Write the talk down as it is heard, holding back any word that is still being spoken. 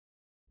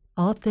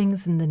All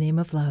Things in the Name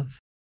of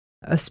Love,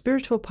 a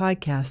spiritual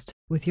podcast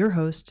with your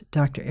host,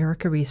 Dr.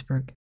 Erica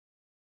Riesberg.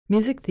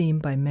 Music theme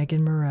by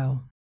Megan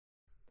Moreau.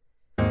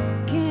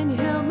 Can you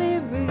help me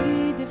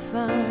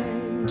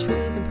redefine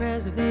truth and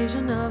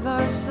preservation of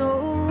our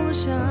soul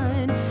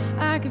shine?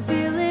 I can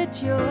feel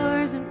it,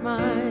 yours and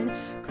mine.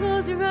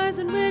 Close your eyes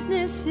and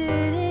witness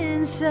it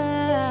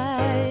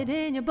inside.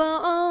 In your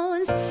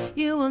bones,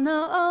 you will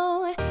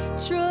know.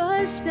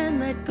 Trust and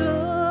let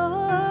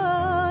go.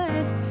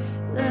 And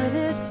let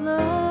it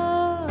flow.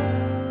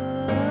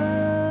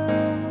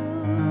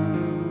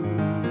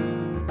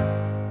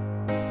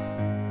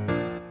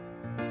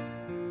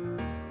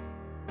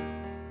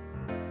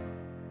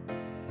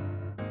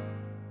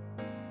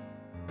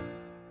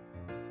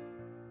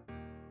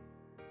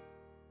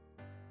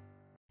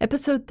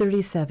 Episode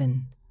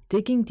 37,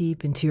 Digging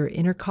Deep into Your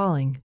Inner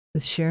Calling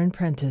with Sharon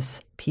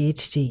Prentice,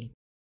 Ph.D.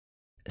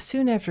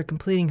 Soon after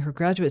completing her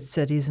graduate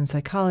studies in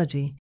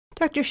psychology,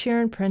 Dr.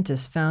 Sharon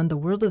Prentice found the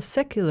world of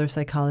secular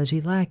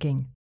psychology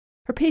lacking.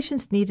 Her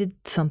patients needed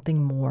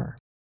something more.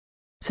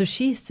 So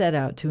she set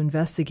out to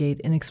investigate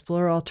and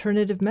explore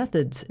alternative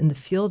methods in the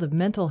field of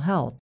mental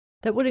health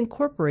that would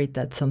incorporate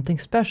that something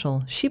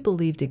special she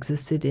believed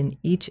existed in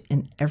each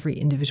and every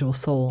individual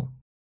soul.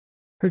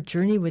 Her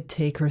journey would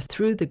take her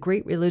through the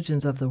great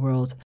religions of the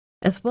world,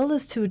 as well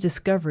as to a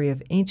discovery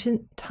of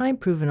ancient,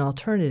 time-proven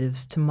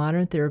alternatives to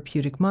modern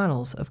therapeutic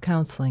models of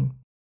counseling.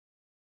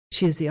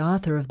 She is the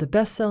author of the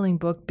best-selling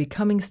book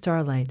Becoming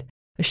Starlight,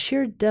 a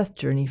shared death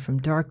journey from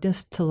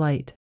darkness to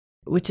light,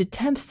 which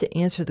attempts to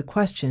answer the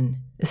question,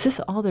 is this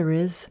all there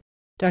is?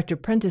 Dr.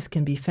 Prentice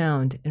can be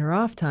found in her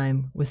off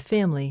time with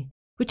family,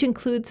 which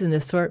includes an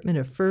assortment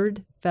of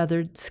furred,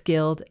 feathered,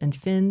 scaled, and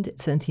finned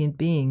sentient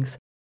beings,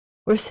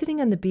 or sitting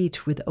on the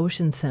beach with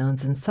ocean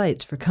sounds and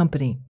sights for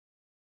company.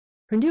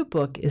 Her new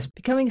book is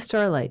Becoming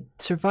Starlight,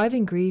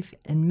 Surviving Grief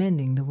and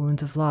Mending the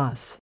Wounds of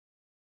Loss.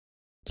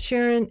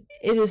 Sharon,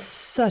 it is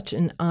such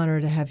an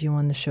honor to have you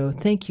on the show.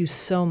 Thank you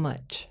so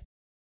much.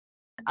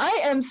 I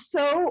am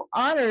so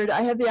honored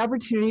I have the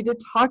opportunity to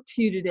talk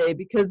to you today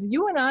because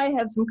you and I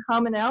have some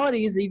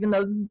commonalities, even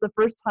though this is the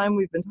first time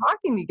we've been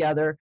talking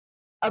together,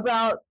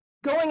 about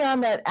going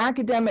on that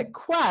academic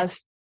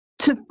quest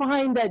to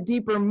find that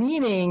deeper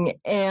meaning.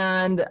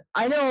 And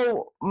I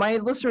know my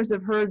listeners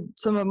have heard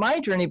some of my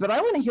journey, but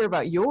I want to hear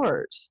about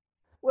yours.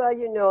 Well,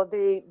 you know,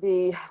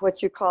 the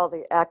what you call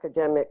the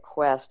academic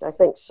quest, I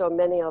think so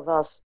many of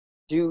us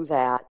do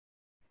that.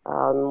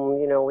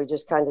 You know, we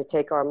just kind of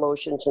take our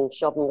emotions and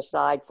shove them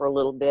aside for a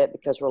little bit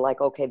because we're like,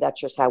 okay,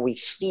 that's just how we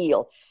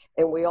feel.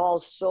 And we all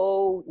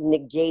so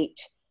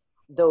negate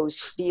those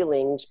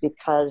feelings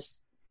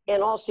because,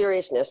 in all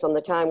seriousness, from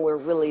the time we're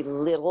really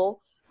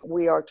little,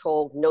 we are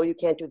told, no, you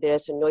can't do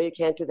this, and no, you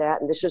can't do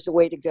that, and this is the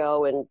way to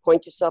go, and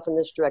point yourself in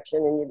this direction,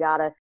 and you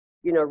gotta,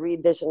 you know,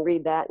 read this and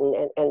read that,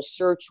 and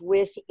search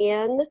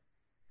within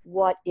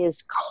what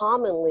is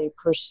commonly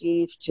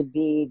perceived to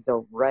be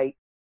the right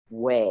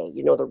way,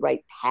 you know, the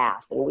right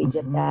path. And we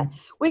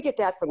get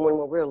that from when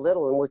we're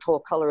little and we're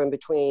told color in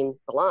between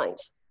the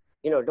lines,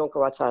 you know, don't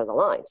go outside of the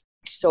lines.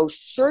 So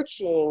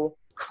searching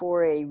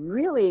for a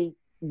really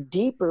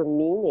deeper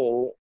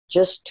meaning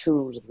just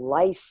to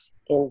life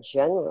in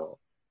general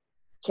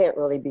can't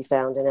really be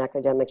found in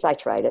academics. I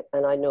tried it,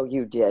 and I know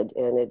you did,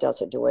 and it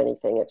doesn't do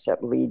anything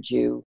except lead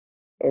you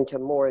into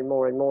more and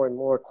more and more and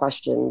more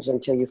questions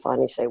until you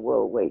finally say,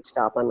 whoa, wait,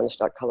 stop, I'm going to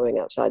start coloring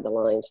outside the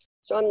lines.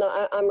 So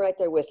I'm right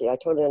there with you. I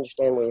totally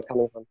understand where you're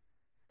coming from.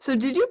 So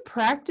did you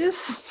practice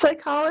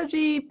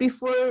psychology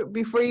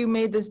before you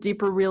made this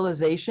deeper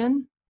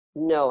realization?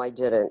 No, I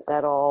didn't.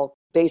 That all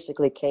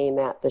basically came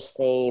at the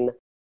same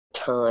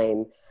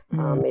time.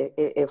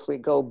 If we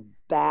go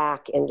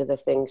back into the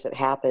things that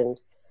happened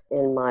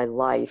in my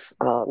life,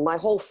 my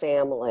whole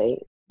family,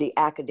 the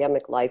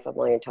academic life of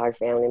my entire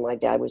family, my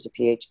dad was a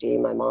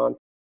PhD, my mom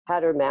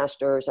had her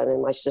master's, and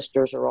then my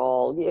sisters are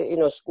all, you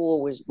know,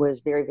 school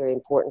was very, very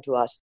important to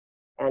us.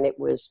 And it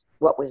was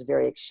what was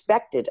very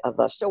expected of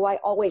us. So I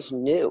always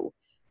knew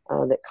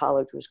that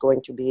college was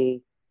going to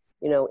be,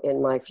 you know,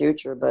 in my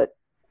future. But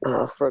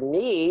for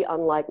me,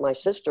 unlike my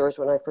sisters,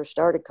 when I first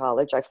started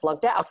college, I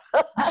flunked out.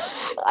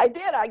 I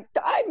did.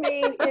 I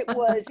mean, it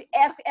was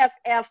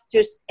FFF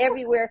just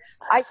everywhere.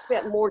 I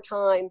spent more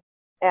time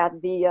at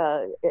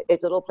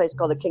it's a little place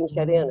called the King's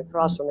Head Inn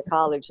across from the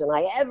college than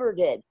I ever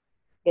did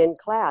in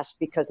class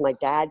because my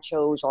dad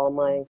chose all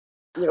my,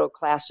 you know,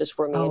 classes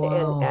for me.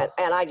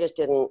 And I just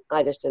didn't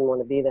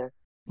want to be there.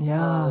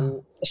 Yeah.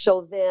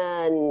 So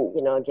then,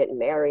 you know, getting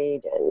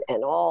married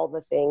and all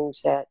the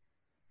things that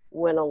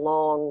went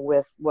along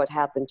with what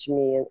happened to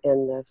me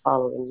in the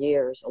following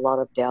years, a lot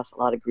of death, a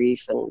lot of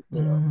grief, and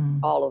you know,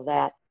 all of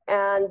that.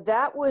 And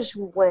that was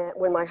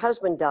when my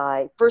husband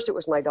died. First it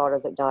was my daughter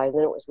that died, and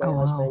then it was my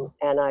husband. Wow.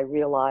 And I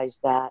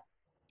realized that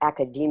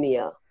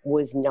academia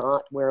was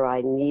not where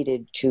I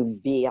needed to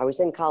be. I was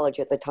in college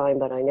at the time,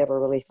 but I never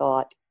really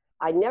thought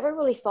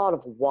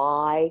of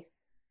why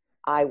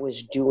I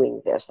was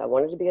doing this. I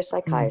wanted to be a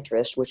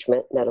psychiatrist, which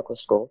meant medical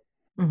school.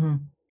 Mm-hmm.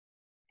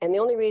 And the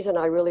only reason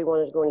I really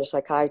wanted to go into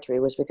psychiatry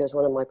was because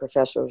one of my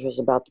professors was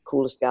about the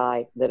coolest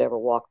guy that ever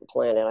walked the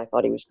planet. I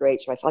thought he was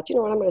great. So I thought, you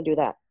know what, I'm going to do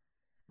that.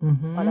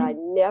 Mm-hmm. But I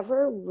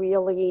never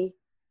really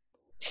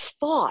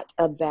thought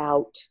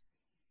about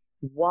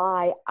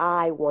why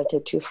I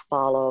wanted to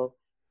follow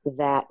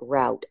that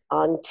route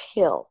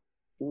until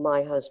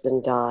my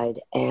husband died.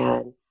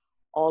 And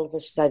all of a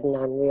sudden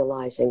I'm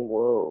realizing,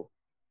 whoa,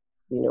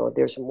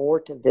 there's more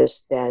to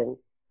this than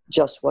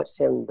just what's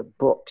in the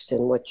books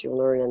and what you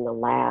learn in the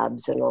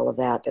labs and all of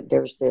that, that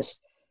there's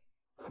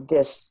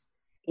this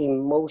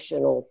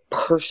emotional,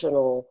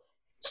 personal,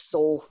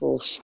 soulful,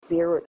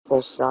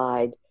 spiritual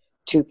side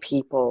to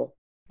people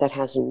that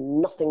has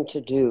nothing to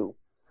do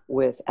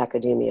with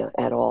academia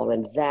at all.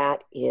 And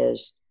that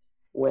is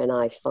when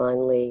I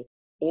finally,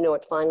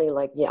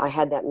 I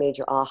had that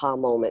major aha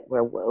moment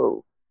where,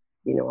 whoa,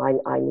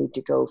 I need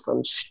to go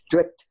from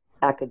strict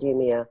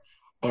academia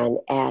and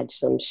add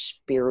some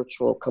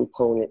spiritual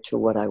component to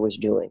what I was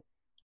doing.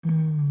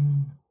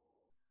 Mm.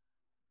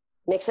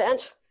 Make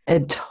sense?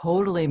 It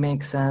totally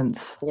makes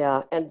sense.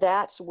 Yeah, and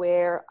that's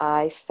where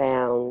I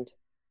found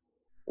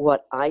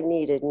what I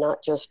needed,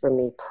 not just for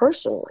me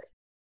personally,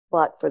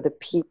 but for the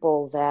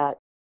people that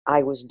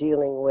I was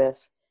dealing with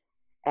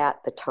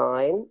at the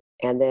time.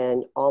 And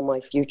then all my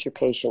future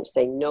patients,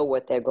 they know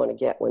what they're going to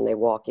get when they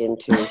walk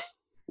into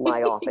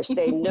my office.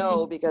 They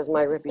know because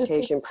my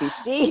reputation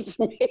precedes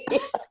me.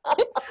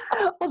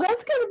 Well,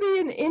 that's going to be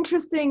an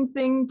interesting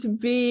thing to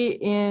be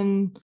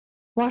in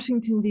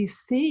Washington,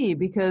 D.C.,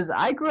 because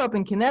I grew up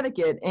in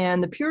Connecticut,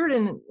 and the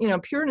Puritanism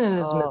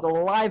is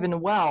alive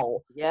and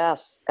well.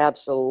 Yes,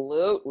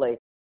 absolutely.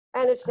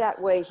 And it's that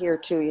way here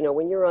too.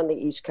 When you're on the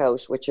East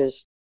Coast, which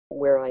is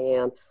where I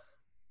am,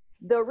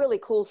 the really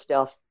cool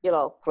stuff,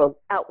 from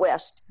out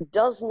west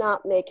does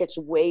not make its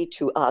way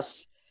to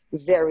us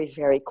very,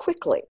 very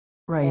quickly.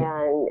 Right.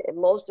 And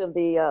most of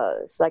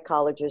the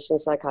psychologists and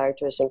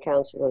psychiatrists and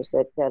counselors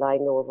that I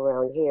know of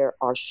around here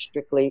are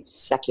strictly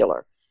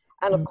secular.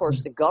 And of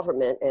course, the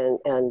government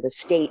and the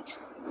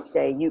states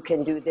say you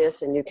can do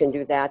this and you can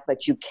do that,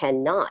 but you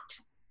cannot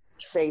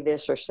say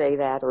this or say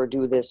that or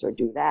do this or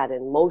do that.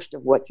 And most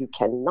of what you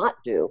cannot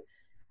do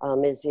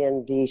is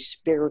in the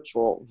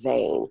spiritual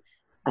vein.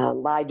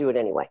 I do it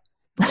anyway,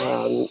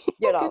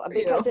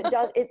 because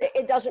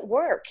it doesn't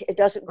work. It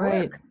doesn't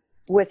work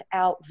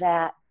without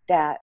that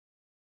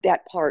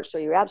part. So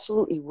you're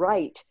absolutely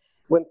right.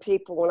 When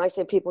I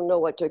say people know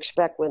what to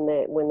expect when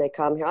they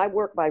come here, I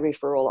work by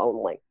referral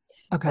only.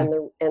 Okay. And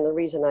the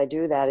reason I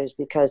do that is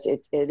because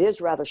it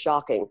is rather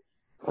shocking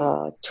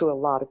to a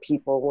lot of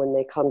people when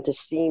they come to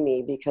see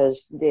me,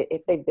 because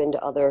if they've been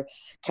to other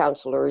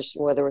counselors,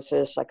 whether it's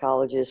a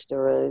psychologist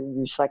or a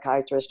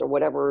psychiatrist or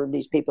whatever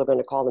these people are going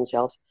to call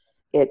themselves,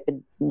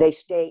 they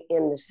stay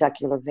in the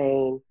secular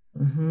vein.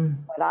 Mm-hmm.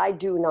 But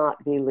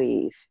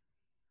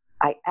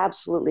I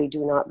absolutely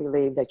do not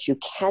believe that you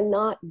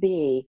cannot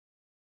be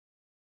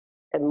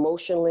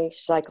emotionally,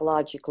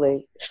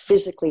 psychologically,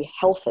 physically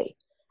healthy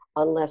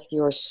unless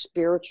your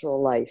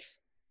spiritual life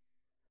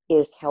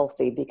is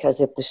healthy, because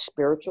if the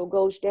spiritual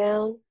goes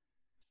down,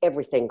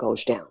 everything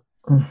goes down.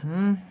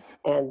 Mm-hmm.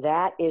 And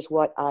that is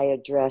what I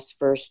address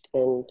first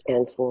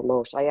and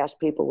foremost. I ask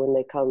people when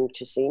they come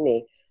to see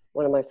me,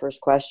 one of my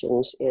first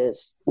questions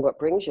is, what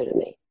brings you to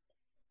me?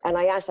 And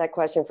I ask that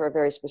question for a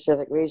very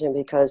specific reason,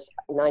 because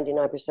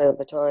 99% of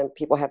the time,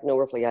 people have no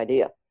earthly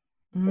idea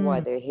why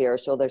they're here.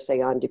 So they'll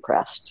say, I'm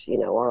depressed,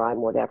 or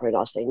I'm whatever. And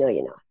I'll say, no,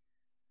 you're not.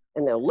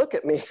 And they'll look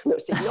at me and they'll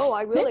say, no,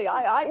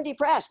 I'm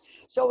depressed.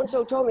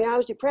 So-and-so told me I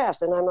was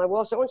depressed. And I'm like,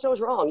 well,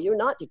 so-and-so's wrong. You're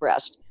not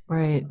depressed.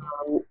 Right.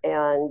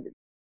 And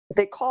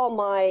they call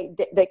my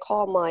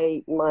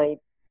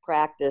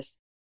practice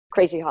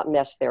crazy hot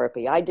mess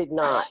therapy. I did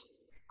not.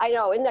 I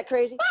know, isn't that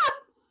crazy?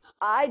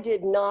 I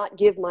did not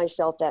give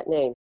myself that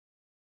name.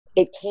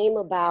 It came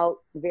about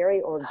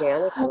very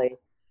organically,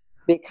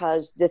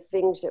 because the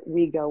things that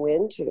we go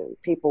into,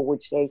 people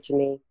would say to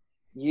me,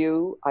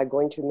 you are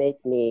going to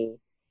make me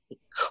a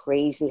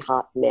crazy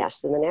hot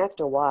mess. And then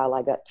after a while,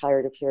 I got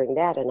tired of hearing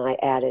that. And I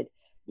added,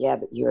 yeah,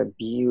 but you're a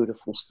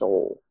beautiful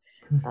soul.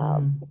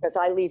 Because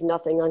I leave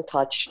nothing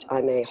untouched.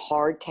 I'm a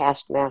hard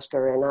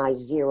taskmaster, and I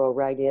zero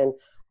right in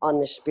on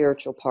the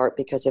spiritual part,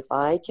 because if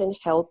I can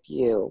help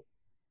you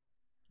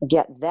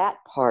get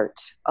that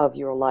part of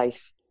your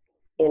life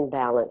in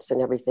balance,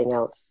 and everything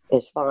else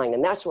is fine.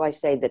 And that's why I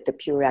say that the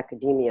pure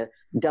academia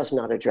does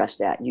not address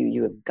that.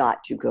 You have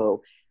got to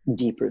go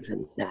deeper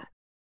than that.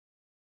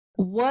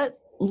 What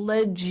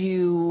led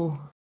you?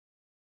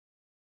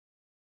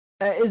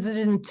 Is it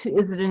an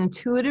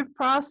intuitive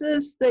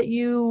process that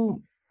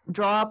you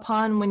draw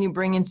upon when you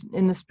bring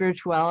in the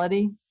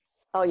spirituality?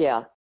 Oh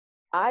yeah,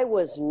 I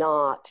was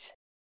not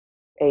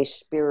a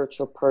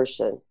spiritual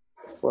person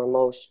for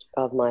most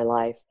of my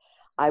life.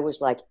 I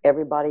was like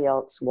everybody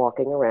else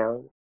walking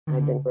around. Mm-hmm.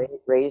 I'd been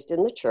raised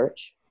in the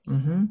church,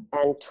 mm-hmm.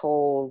 and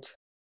told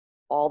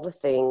all the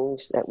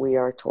things that we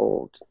are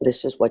told.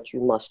 This is what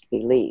you must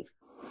believe.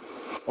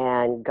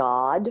 And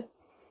God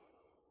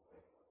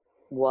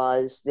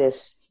was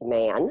this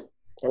man,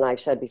 And I've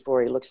said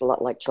before, he looks a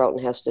lot like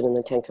Charlton Heston in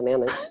the Ten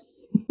Commandments.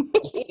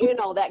 You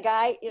know, that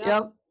guy, you know?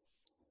 Yep.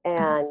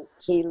 And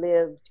he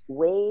lived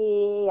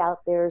way out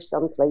there,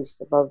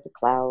 someplace above the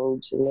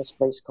clouds in this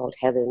place called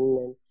heaven.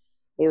 And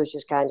he was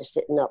just kind of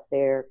sitting up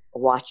there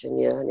watching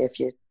you. And if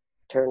you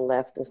turn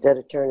left instead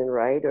of turning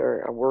right,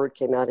 or a word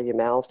came out of your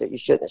mouth that you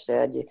shouldn't have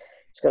said,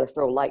 it's going to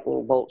throw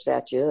lightning bolts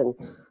at you. And,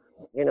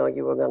 you know,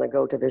 you were going to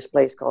go to this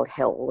place called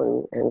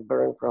hell and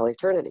burn for all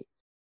eternity.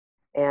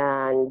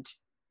 And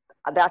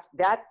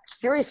that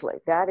seriously,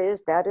 that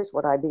is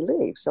what I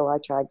believe. So I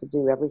tried to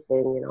do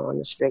everything, you know, on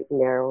the straight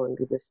and narrow and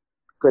be this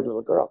good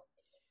little girl.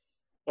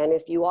 And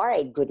if you are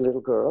a good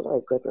little girl or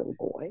a good little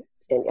boy,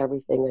 then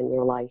everything in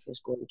your life is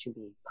going to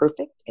be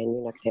perfect and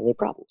you're not going to have any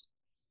problems.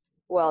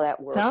 Well,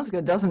 that works. Sounds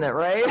good, doesn't it,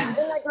 right? Isn't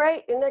that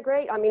great? Isn't that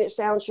great? I mean, it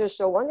sounds just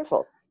so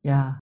wonderful.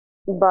 Yeah.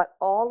 But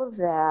all of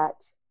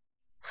that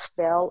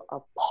fell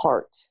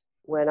apart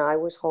when I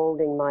was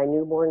holding my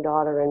newborn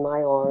daughter in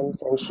my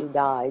arms and she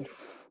died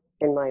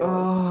in my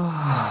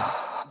arms.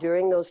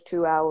 During those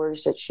 2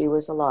 hours that she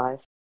was alive,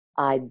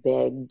 I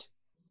begged,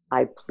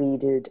 I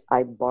pleaded,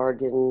 I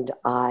bargained,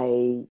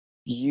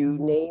 you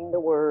name the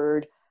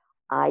word,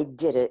 I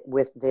did it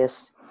with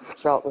this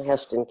Charlton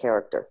Heston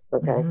character,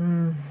 okay?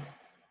 Mm-hmm.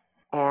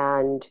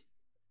 And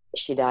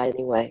she died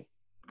anyway.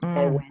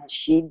 And when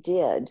she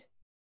did,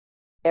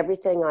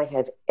 everything I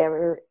have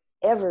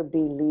ever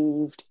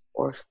believed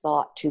or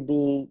thought to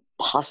be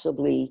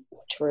possibly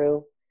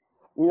true,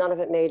 none of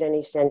it made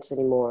any sense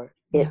anymore.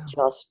 It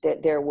just,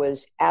 there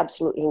was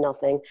absolutely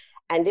nothing.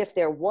 And if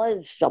there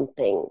was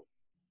something,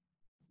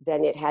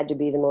 then it had to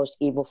be the most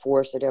evil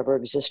force that ever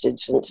existed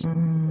since the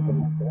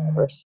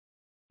universe.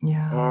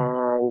 Yeah.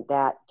 And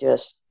that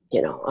just,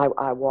 you know,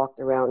 I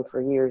walked around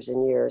for years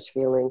and years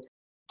feeling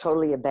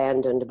totally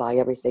abandoned by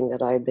everything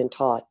that I had been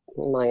taught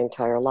in my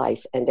entire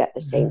life. And at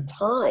the same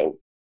time,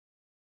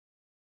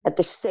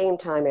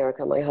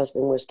 Erica, my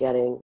husband was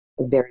getting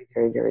very,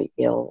 very, very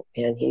ill.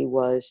 And he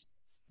was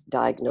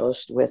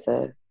diagnosed with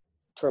a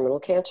terminal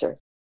cancer.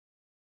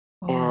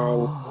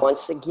 And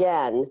once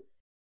again,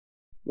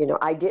 you know,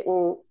 I did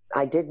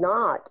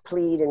not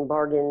plead and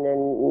bargain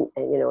and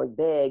you know, and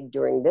beg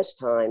during this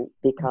time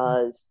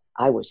because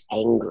I was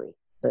angry.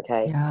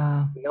 Okay.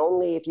 Yeah. The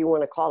only, if you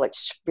want to call it,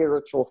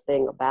 spiritual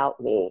thing about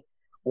me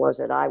was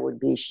that I would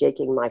be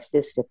shaking my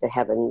fist at the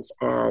heavens.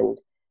 And,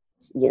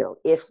 you know,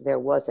 if there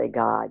was a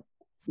God,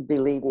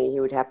 believe me, he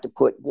would have to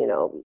put, you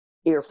know,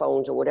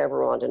 earphones or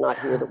whatever on to not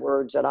hear the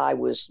words that I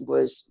was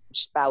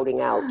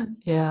spouting out.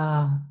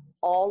 Yeah.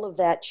 All of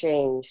that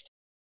changed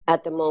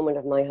at the moment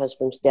of my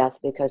husband's death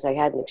because I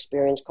had an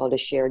experience called a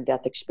shared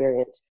death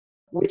experience,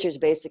 which is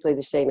basically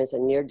the same as a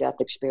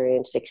near-death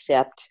experience,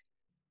 except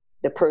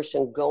the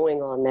person going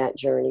on that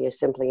journey is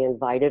simply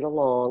invited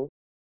along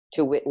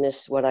to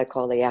witness what I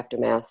call the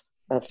aftermath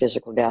of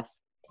physical death.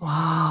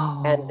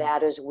 Wow. And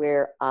that is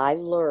where I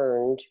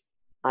learned,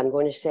 I'm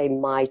going to say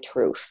my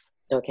truth,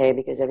 okay,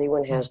 because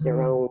everyone has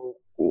their own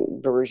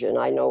version.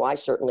 I know I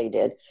certainly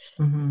did.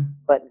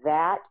 But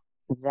that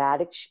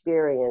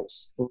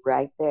experience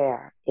right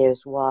there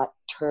is what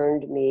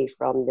turned me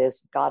from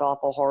this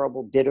god-awful,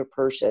 horrible, bitter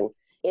person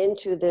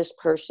into this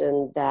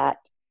person that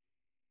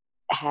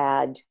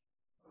had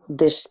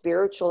this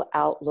spiritual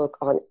outlook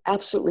on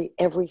absolutely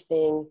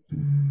everything,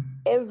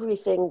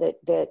 everything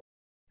that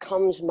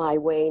comes my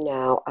way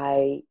now.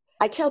 I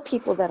tell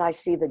people that I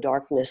see the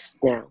darkness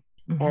now.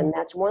 And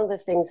that's one of the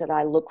things that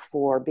I look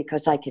for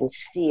because I can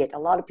see it. A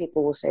lot of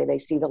people will say they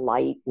see the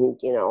light and,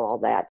 you know, all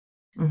that.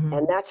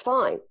 And that's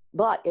fine.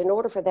 But in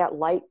order for that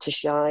light to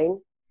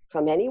shine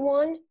from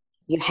anyone,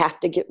 you have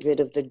to get rid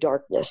of the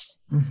darkness.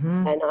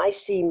 And I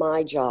see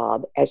my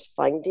job as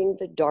finding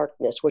the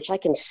darkness, which I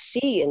can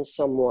see in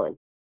someone,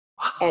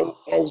 and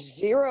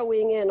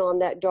zeroing in on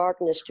that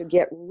darkness to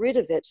get rid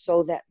of it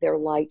so that their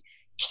light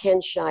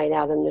can shine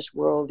out in this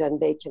world and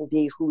they can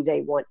be who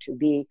they want to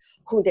be,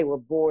 who they were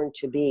born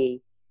to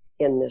be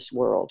in this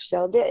world.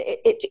 So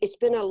it's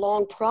been a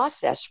long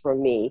process for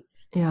me.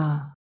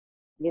 Yeah.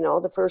 You know,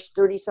 the first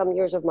 30-some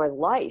years of my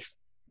life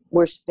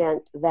were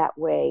spent that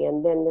way.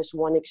 And then this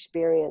one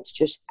experience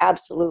just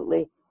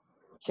absolutely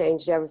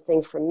changed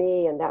everything for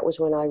me. And that was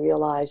when I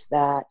realized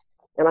that,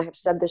 and I have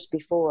said this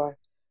before,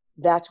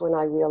 that's when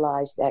I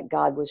realized that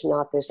God was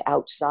not this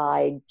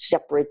outside,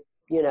 separate,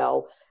 you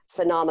know,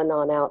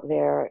 phenomenon out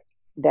there,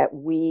 that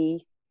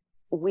we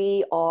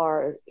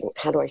are,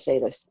 how do I say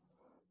this?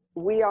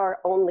 We are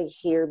only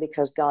here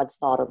because God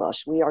thought of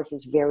us. We are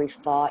his very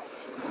thought.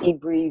 He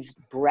breathed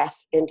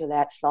breath into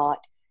that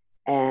thought.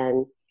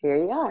 And here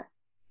you are.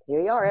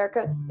 Here you are,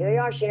 Erica. Here you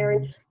are,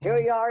 Sharon. Here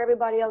you are,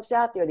 everybody else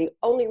out there. The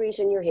only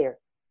reason you're here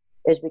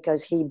is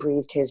because he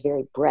breathed his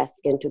very breath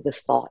into the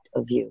thought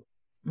of you.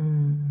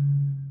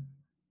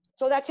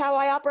 So that's how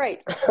I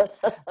operate.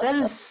 That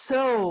is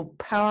so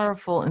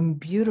powerful and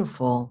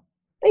beautiful.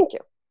 Thank you.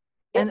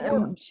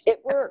 It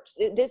works.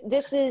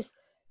 This is,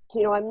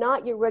 you know, I'm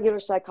not your regular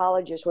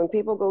psychologist. When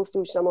people go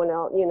through someone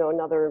else, you know,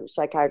 another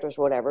psychiatrist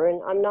or whatever,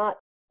 and I'm not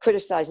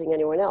criticizing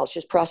anyone else,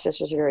 just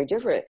processes are very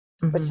different.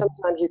 But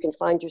sometimes you can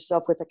find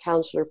yourself with a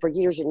counselor for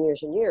years and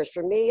years and years.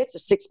 For me, it's a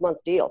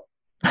 6-month deal.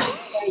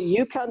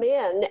 You come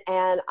in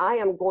and I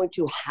am going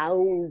to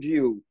hound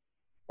you.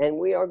 And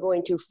we are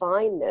going to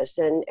find this.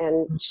 And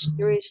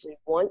seriously,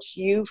 once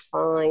you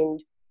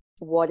find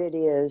what it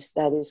is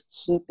that is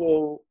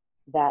keeping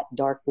that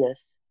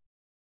darkness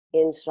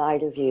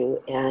inside of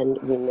you and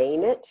you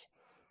name it,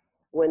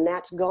 when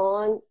that's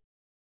gone,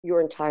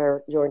 your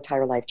entire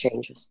life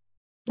changes.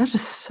 That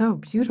is so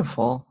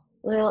beautiful.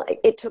 Well,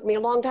 it took me a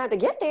long time to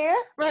get there.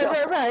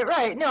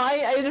 Right. No,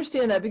 I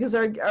understand that because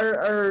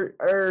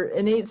our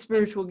innate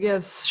spiritual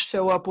gifts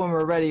show up when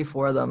we're ready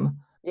for them.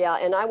 Yeah,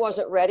 and I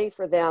wasn't ready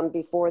for them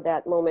before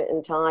that moment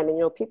in time.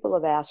 And, people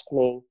have asked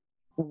me,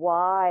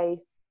 why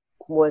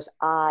was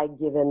I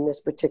given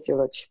this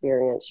particular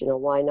experience?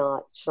 Why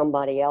not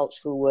somebody else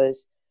who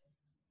was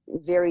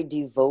very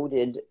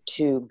devoted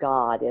to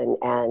God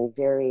and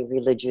very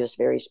religious,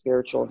 very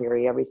spiritual,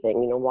 very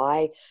everything?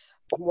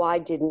 Why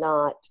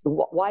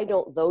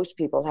don't those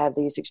people have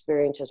these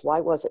experiences? Why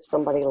was it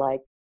somebody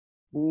like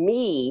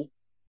me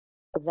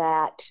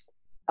that,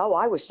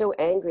 I was so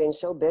angry and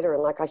so bitter.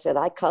 And like I said,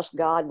 I cussed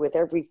God with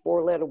every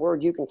 4-letter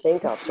word you can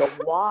think of. So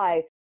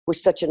why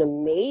was such an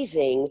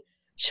amazing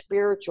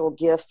spiritual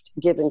gift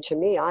given to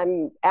me?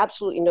 I'm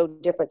absolutely no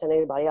different than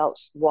anybody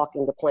else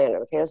walking the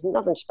planet. Okay, there's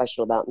nothing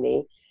special about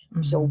me.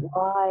 So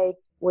why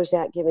was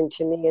that given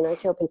to me? And I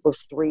tell people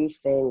 3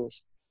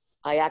 things.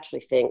 I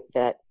actually think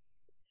that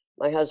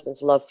my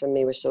husband's love for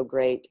me was so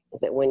great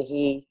that when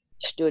he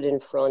stood in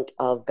front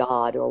of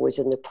God or was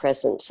in the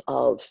presence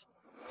of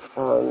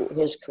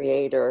his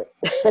creator,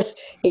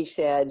 he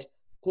said,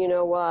 you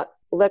know what,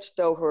 let's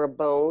throw her a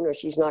bone or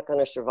she's not going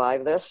to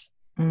survive this.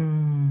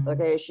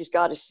 Okay, she's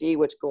got to see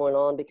what's going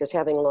on, because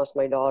having lost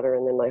my daughter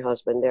and then my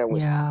husband, there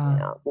was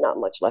not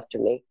much left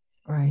of me.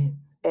 Right.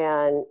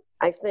 And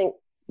I think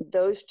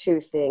those 2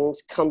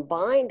 things,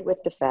 combined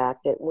with the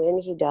fact that when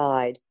he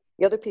died,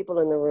 the other people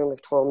in the room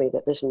have told me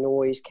that this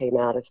noise came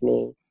out of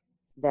me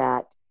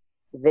that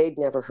they'd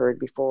never heard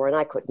before. And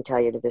I couldn't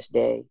tell you to this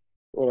day,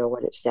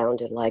 what it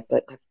sounded like.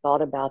 But I've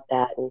thought about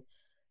that. And,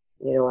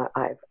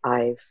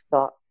 I've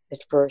thought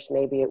at first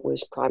maybe it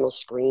was primal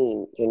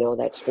scream,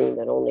 that scream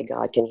that only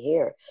God can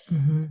hear.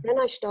 Then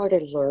I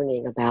started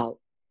learning about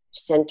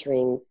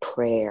centering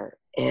prayer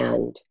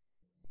and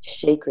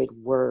sacred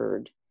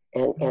word.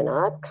 And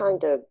I've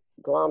kind of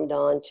glommed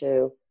on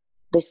to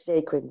the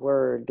sacred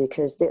word,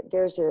 because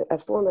there's a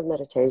form of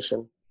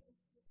meditation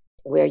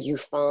where you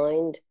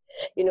find,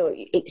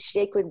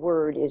 sacred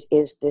word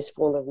is this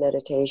form of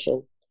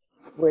meditation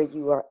where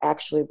you are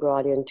actually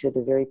brought into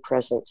the very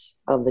presence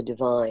of the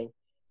divine,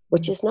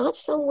 which is not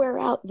somewhere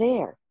out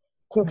there.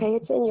 Okay,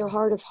 it's in your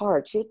heart of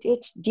hearts.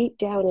 It's deep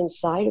down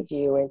inside of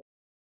you. And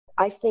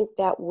I think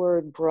that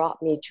word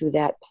brought me to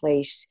that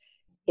place,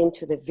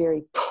 into the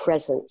very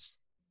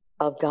presence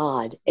of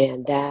God.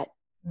 And that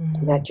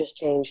just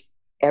changed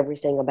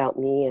everything about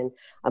me and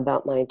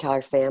about my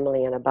entire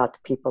family and about the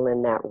people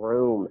in that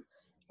room.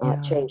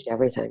 Changed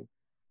everything.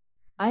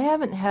 I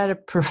haven't had a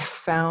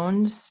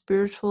profound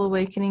spiritual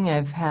awakening.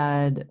 I've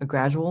had a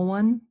gradual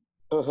one.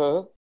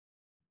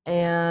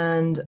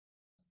 And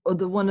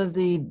one of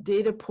the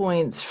data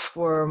points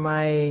for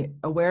my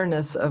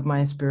awareness of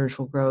my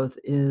spiritual growth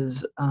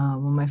is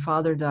when my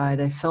father died,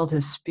 I felt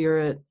his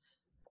spirit.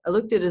 I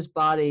looked at his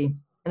body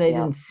and I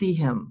didn't see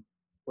him.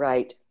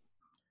 Right.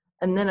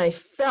 And then I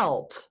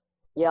felt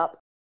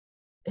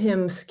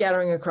him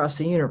scattering across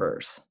the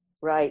universe.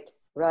 Right.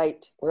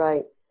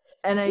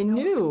 And I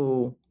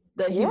knew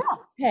that he was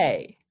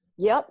okay.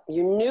 Yep.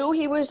 You knew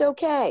he was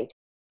okay.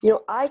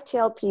 I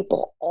tell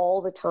people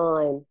all the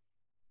time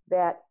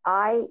that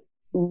I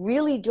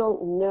really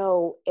don't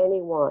know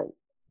anyone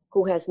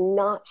who has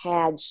not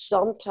had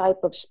some type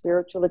of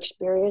spiritual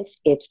experience.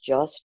 It's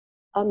just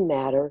a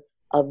matter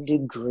of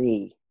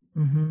degree.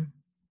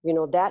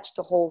 That's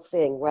the whole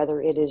thing,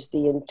 whether it is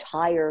the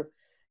entire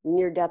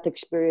near-death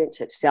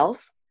experience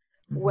itself,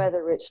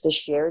 whether it's the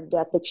shared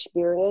death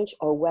experience,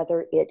 or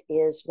whether it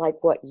is like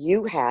what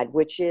you had,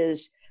 which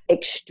is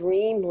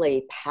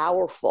extremely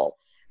powerful,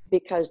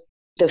 because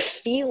the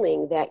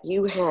feeling that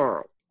you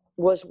had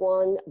was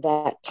one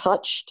that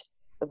touched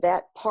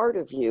that part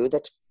of you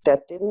that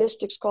the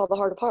mystics call the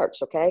heart of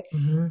hearts, okay?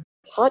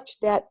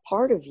 Touched that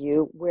part of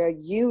you where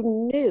you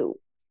knew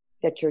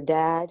that your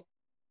dad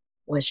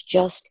was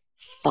just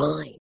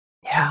fine.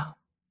 Yeah.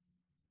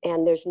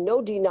 And there's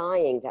no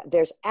denying that.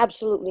 There's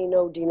absolutely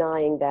no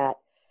denying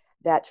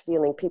that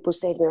feeling. People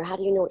say to me, how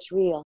do you know it's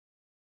real?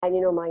 And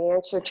my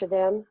answer to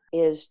them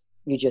is,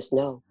 you just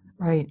know.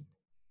 Right.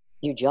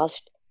 You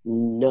just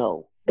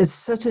know. It's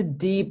such a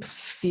deep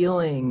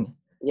feeling.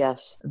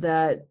 Yes.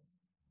 That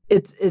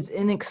it's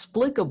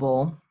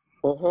inexplicable.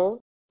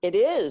 It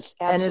is.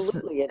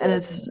 Absolutely. And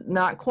it's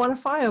not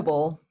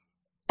quantifiable.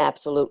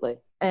 Absolutely.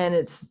 And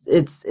it's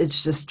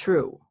just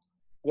true.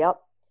 Yep.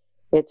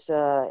 It's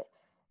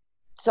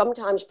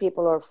sometimes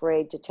people are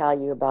afraid to tell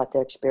you about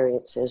their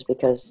experiences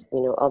because,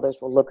 others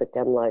will look at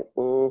them like,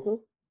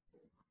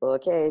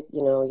 okay,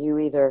 you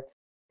either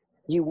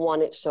you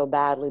want it so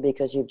badly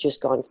because you've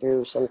just gone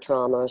through some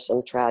trauma,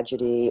 some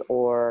tragedy,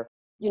 or,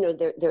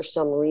 there's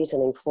some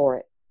reasoning for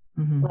it.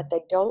 Mm-hmm. But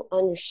they don't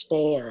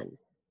understand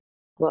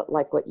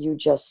like what you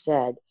just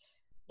said.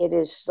 It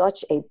is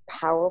such a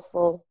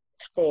powerful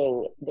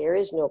thing. There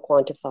is no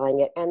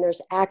quantifying it, and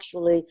there's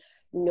actually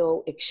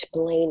no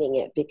explaining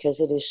it, because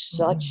it is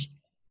such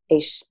a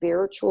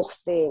spiritual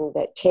thing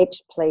that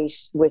takes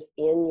place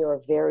within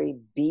your very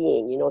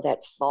being.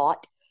 That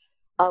thought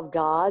of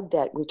God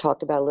that we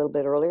talked about a little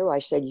bit earlier. I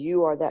said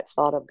you are that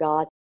thought of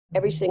God.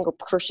 Every single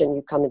person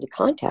you come into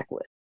contact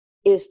with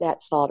is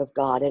that thought of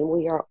God, and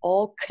we are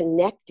all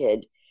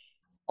connected,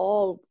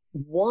 all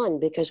one,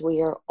 because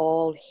we are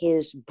all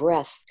His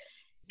breath.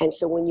 And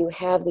so when you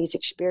have these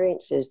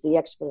experiences, the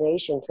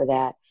explanation for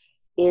that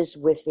is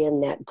within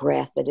that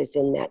breath, that is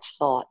in that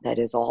thought, that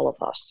is all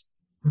of us.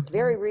 It's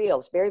very real.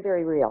 It's very,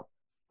 very real.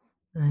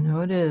 I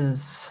know it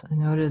is.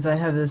 I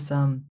have this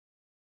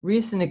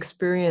recent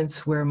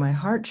experience where my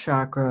heart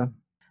chakra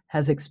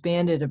has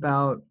expanded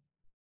about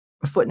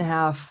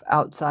 1.5 feet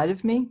outside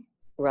of me.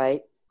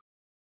 Right.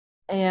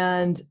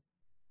 And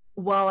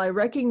while I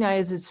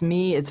recognize it's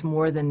me, it's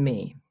more than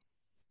me.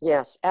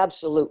 Yes,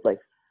 absolutely.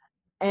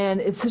 And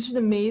it's such an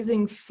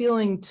amazing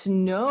feeling to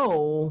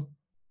know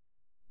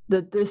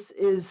that this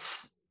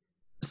is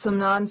some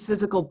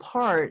non-physical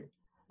part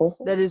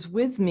that is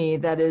with me,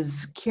 that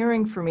is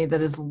caring for me,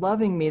 that is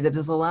loving me, that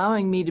is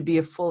allowing me to be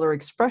a fuller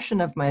expression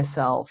of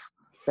myself.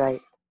 Right.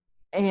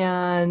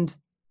 And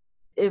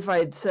if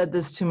I'd said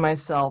this to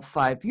myself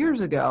 5 years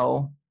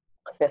ago,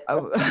 I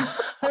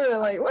would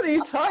like, what are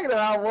you talking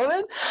about,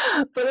 woman?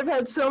 But I've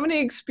had so many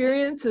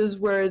experiences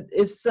where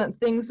it's some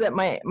things that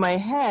my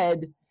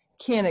head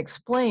can't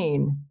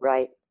explain.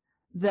 Right.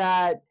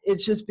 That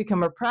it's just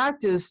become a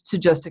practice to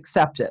just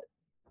accept it.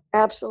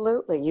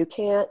 Absolutely. You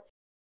can't.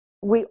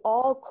 We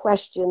all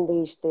question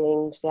these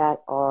things that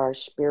are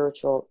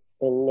spiritual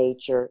in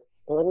nature.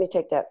 Let me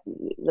take that.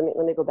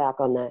 Let me go back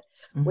on that.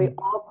 We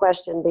all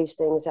question these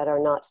things that are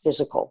not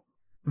physical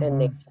in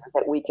nature,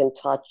 that we can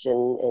touch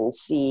and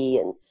see,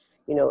 and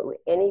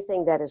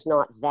anything that is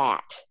not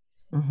that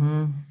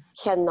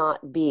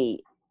cannot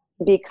be,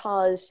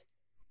 because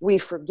we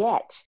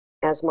forget.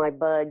 As my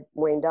bud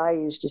Wayne Dyer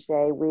used to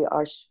say, we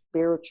are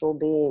spiritual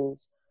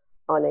beings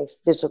on a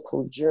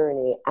physical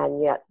journey,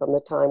 and yet from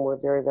the time we're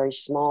very, very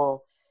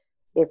small,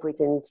 if we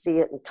can see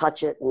it and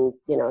touch it and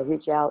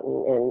reach out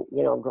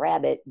and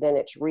grab it, then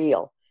it's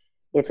real.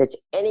 If it's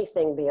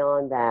anything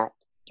beyond that,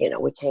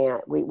 we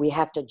can't. We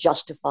have to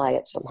justify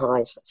it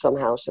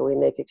somehow. So we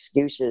make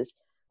excuses,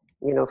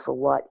 for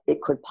what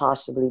it could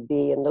possibly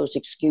be, and those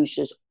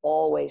excuses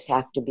always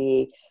have to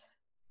be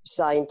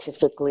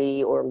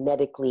scientifically or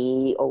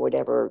medically or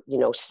whatever,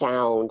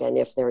 sound. And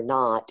if they're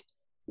not,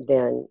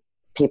 then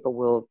people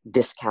will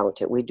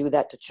discount it. We do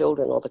that to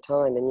children all the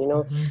time.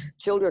 And,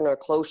 children are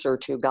closer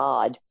to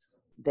God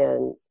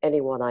than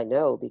anyone I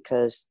know,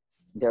 because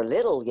they're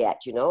little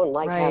yet, and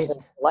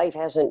life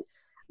hasn't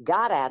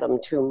got at them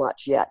too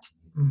much yet.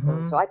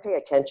 So I pay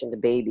attention to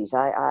babies.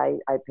 I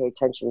pay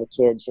attention to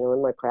kids.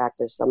 In my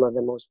practice, some of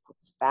the most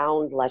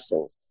profound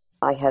lessons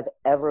I have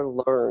ever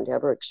learned,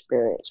 ever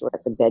experienced, were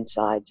at the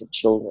bedsides of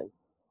children,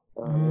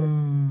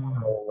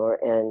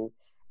 or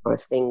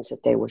things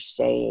that they were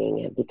saying.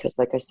 And because,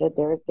 like I said,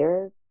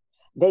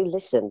 they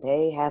listen.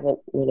 They haven't,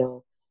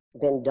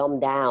 been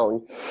dumbed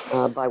down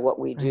by what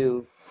we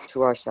do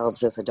to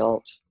ourselves as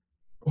adults.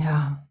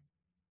 Yeah.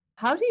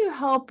 How do you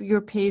help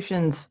your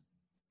patients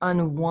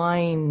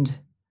unwind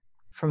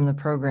from the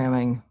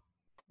programming?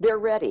 They're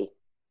ready.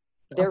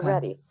 They're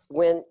ready.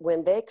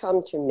 When they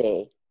come to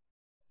me,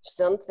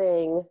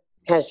 something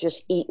has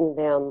just eaten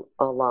them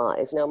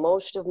alive. Now,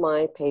 most of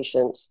my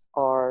patients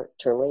are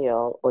terminally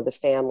ill, or the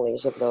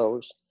families of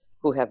those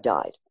who have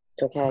died.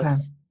 Okay.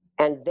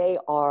 And they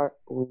are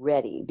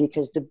ready,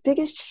 because the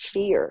biggest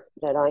fear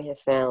that I have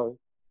found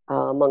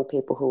among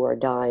people who are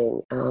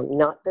dying,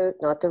 not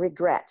the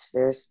regrets.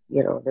 There's,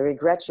 the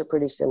regrets are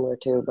pretty similar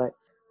too, but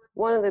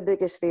one of the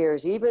biggest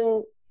fears,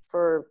 even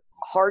for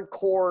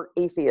hardcore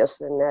atheists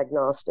and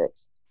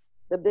agnostics,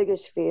 the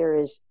biggest fear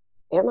is,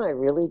 am I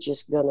really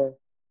just gonna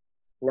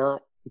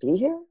not be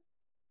here?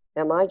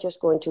 Am I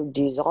just going to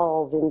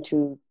dissolve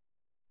into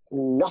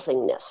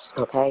nothingness?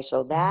 Okay,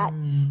 so that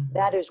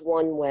is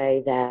one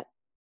way that,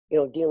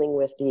 dealing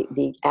with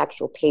the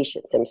actual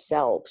patient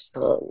themselves,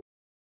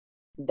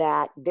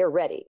 that they're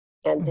ready.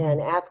 And then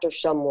after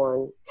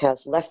someone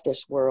has left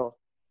this world,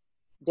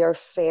 their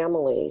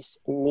families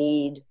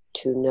need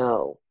to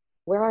know,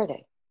 where are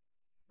they?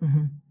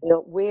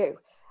 Where,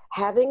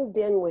 having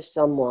been with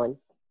someone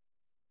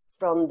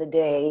from the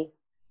day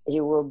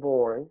you were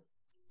born,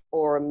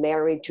 or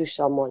married to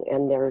someone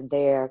and they're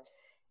there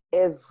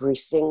every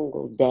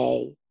single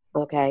day,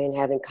 okay, and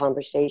having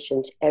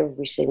conversations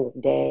every single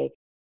day,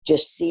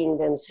 just seeing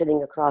them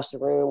sitting across the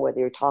room, whether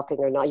you're talking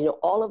or not,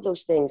 all of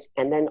those things.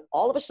 And then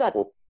all of a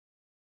sudden,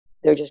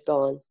 they're just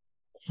gone.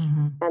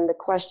 And the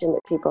question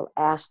that people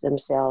ask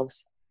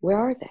themselves, where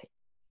are they?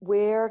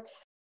 Where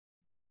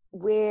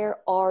where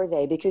are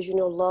they? Because,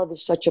 love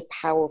is such a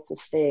powerful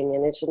thing,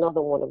 and it's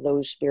another one of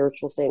those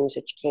spiritual things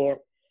that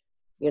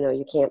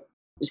you can't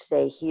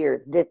say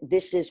here that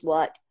this is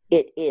what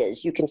it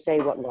is. You can say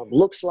what love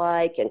looks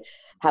like and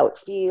how it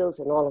feels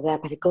and all of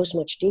that, but it goes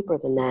much deeper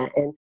than that.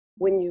 And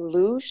when you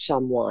lose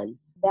someone,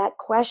 that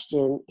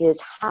question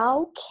is,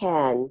 how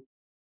can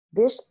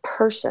this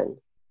person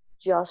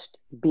just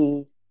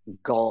be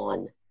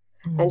gone?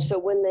 And so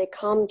when they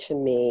come to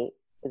me,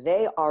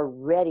 they are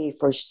ready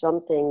for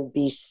something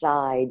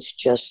besides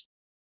just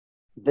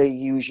the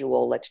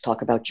usual, let's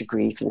talk about your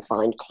grief and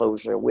find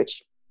closure,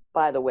 which,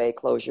 by the way,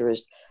 closure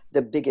is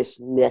the biggest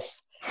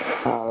myth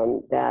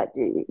that,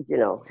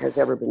 has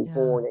ever been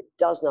born. It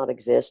does not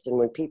exist. And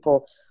when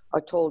people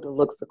are told to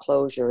look for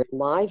closure, in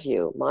my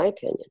view, my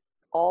opinion,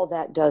 all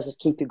that does is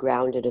keep you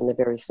grounded in the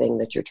very thing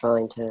that you're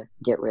trying to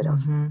get rid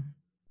of.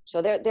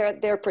 So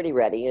they're pretty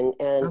ready, and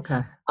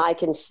okay. I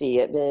can see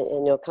it.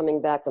 And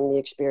coming back from the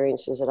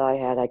experiences that I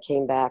had, I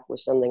came back with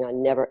something I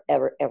never,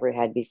 ever, ever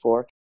had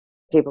before.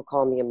 People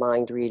call me a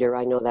mind reader.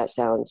 I know that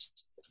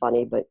sounds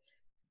funny, but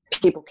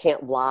people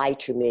can't lie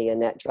to me, and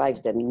that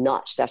drives them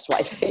nuts. That's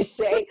why they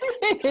say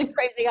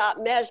crazy hot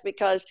mess,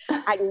 because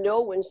I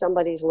know when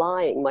somebody's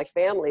lying. My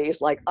family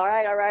is like, all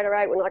right,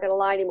 we're not going to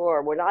lie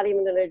anymore. We're not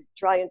even going to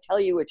try and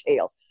tell you a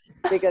tale,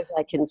 because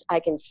I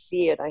can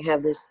see it. I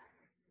have this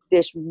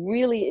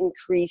really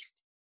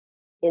increased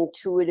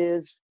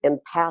intuitive,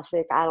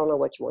 empathic, I don't know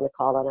what you want to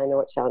call it. I know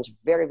it sounds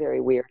very, very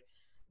weird.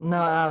 No,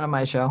 not on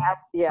my show.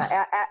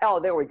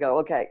 There we go.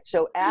 Okay.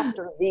 So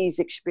after these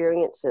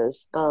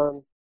experiences,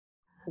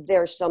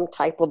 there's some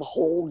type of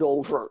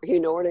holdover, you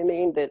know what I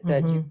mean? That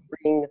you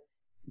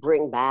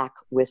bring back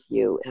with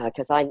you.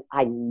 Because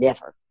I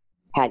never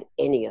had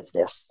any of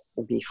this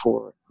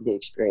before the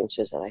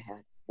experiences that I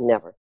had.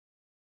 Never.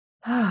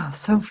 Ah,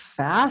 so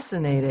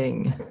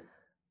fascinating.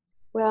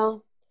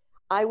 Well,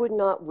 I would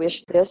not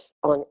wish this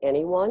on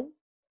anyone.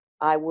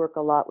 I work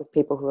a lot with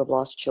people who have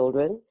lost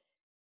children.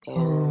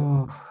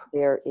 And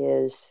there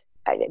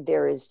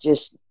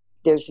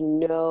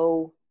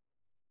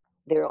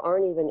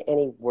aren't even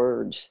any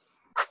words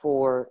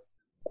for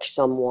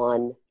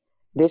someone.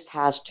 This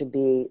has to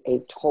be a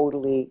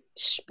totally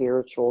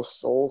spiritual,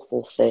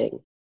 soulful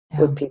thing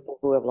with people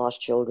who have lost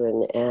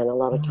children. And a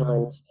lot of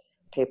times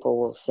people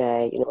will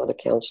say, other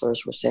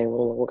counselors will say,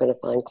 well, we're going to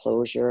find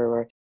closure,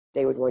 or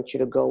they would want you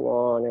to go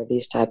on, or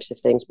these types of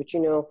things. But,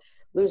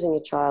 losing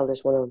a child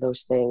is one of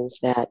those things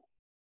that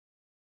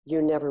you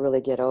never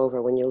really get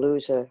over. When you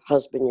lose a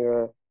husband,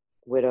 you're a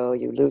widow.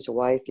 You lose a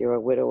wife, you're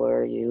a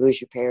widower. You lose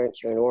your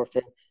parents, you're an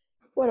orphan.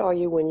 What are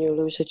you when you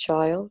lose a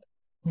child?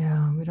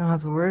 Yeah, we don't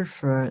have the word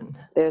for it.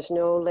 There's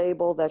no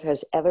label that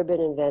has ever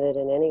been invented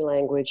in any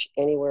language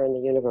anywhere in the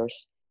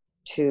universe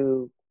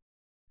to,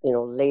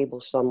 label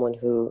someone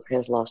who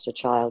has lost a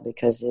child,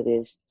 because it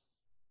is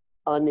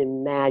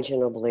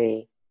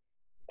unimaginably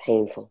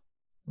painful.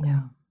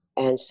 Yeah.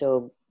 And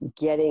so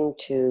getting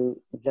to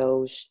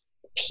those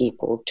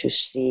people to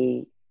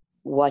see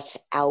what's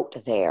out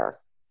there,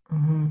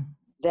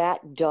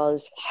 that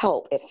does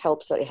help. It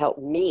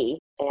helped me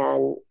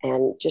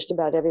and just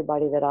about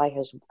everybody that I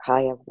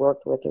have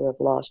worked with who have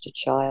lost a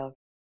child.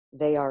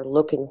 They are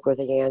looking for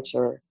the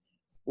answer,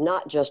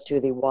 not just to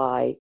the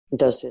why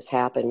does this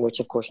happen,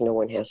 which of course no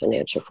one has an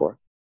answer for,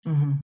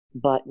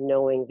 but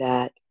knowing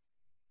that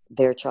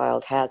their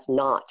child has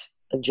not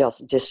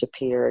just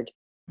disappeared,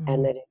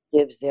 and that it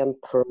gives them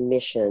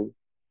permission.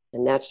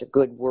 And that's a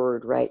good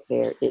word right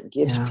there. It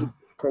gives people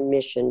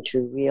permission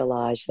to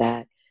realize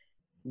that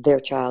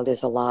their child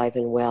is alive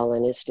and well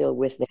and is still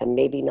with them,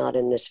 maybe not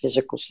in this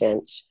physical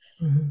sense.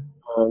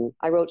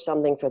 I wrote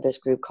something for this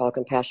group called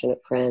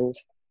Compassionate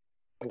Friends.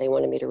 They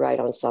wanted me to write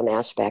on some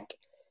aspect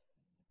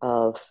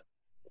of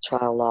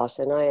child loss.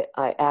 And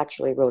I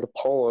actually wrote a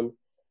poem,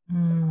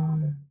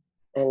 and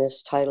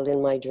it's titled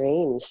In My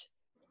Dreams,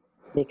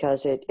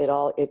 because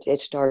it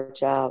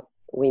starts out,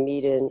 we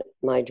meet in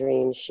my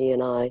dreams, she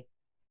and I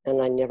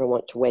never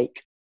want to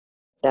wake.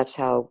 That's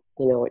how,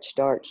 it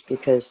starts,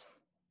 because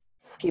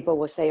people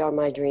will say, are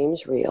my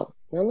dreams real?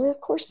 And I'm like,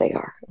 of course they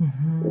are.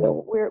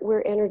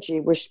 We're energy,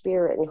 we're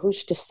spirit, and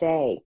who's to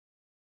say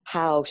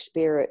how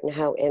spirit and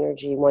how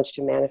energy wants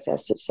to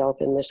manifest itself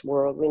in this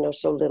world? We know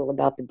so little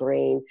about the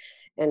brain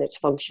and its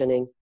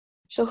functioning.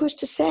 So who's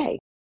to say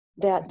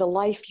that the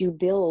life you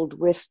build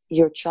with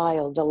your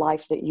child, the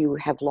life that you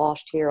have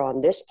lost here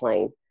on this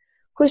plane,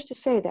 who's to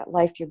say that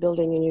life you're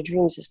building in your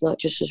dreams is not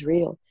just as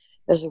real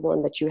as the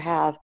one that you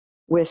have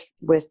with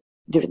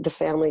the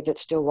family that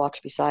still walks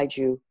beside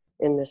you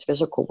in this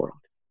physical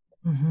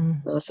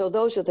world? So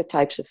those are the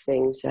types of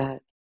things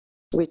that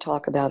we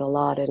talk about a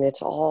lot, and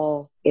it's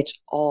all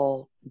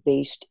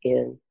based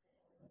in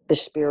the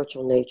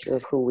spiritual nature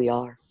of who we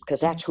are, because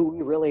that's who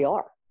we really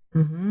are.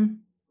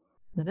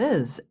 It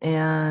is.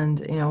 And,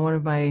 one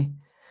of my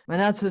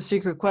not so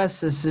secret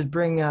quests is to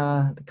bring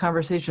the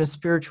conversation of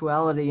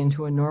spirituality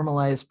into a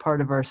normalized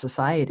part of our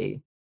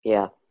society.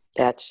 Yeah,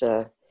 that's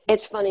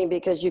it's funny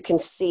because you can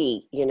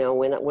see,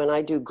 when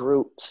I do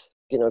groups,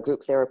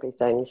 group therapy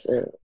things,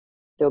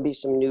 there'll be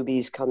some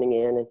newbies coming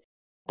in, and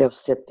they'll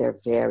sit there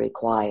very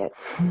quiet.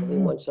 Every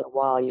once in a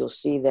while, you'll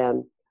see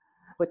them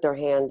put their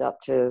hand up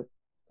to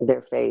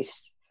their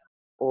face,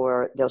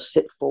 or they'll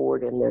sit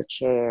forward in their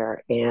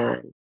chair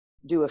and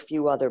do a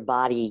few other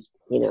body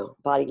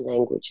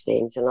language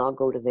things. And I'll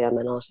go to them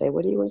and I'll say,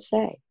 "What do you want to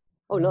say?"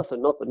 "Oh,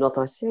 nothing.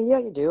 I say, "Yeah,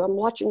 you do. I'm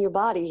watching your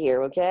body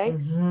here. Okay,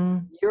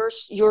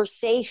 you're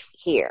safe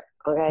here.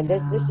 Okay,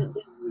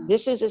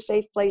 this is a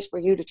safe place for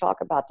you to talk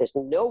about this.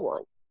 No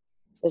one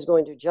is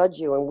going to judge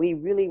you, and we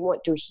really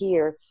want to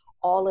hear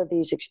all of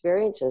these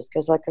experiences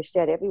because, like I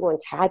said,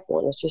 everyone's had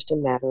one. It's just a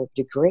matter of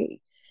degree.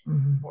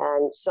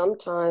 And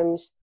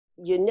sometimes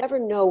you never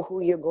know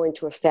who you're going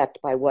to affect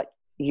by what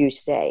you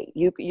say.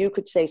 You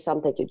could say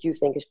something that you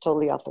think is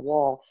totally off the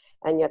wall,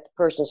 and yet the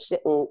person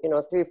sitting,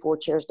 3 or 4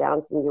 chairs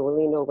down from you will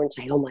lean over and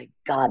say, "Oh my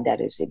God,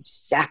 that is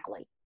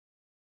exactly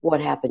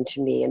what happened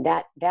to me." And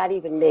that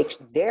even makes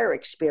their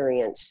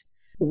experience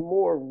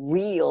more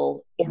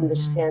real in the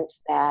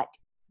sense that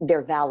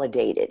they're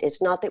validated.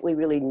 It's not that we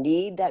really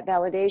need that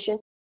validation,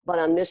 but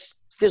on this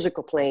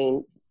physical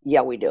plane,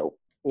 yeah, we do.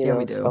 We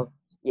do. So,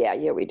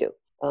 yeah, we do.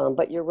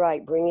 But you're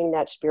right, bringing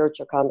that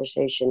spiritual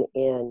conversation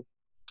in.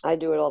 I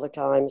do it all the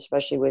time,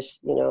 especially with,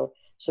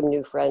 some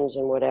new friends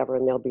and whatever,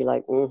 and they'll be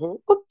like,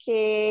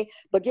 okay.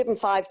 But give them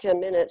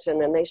 5-10 minutes,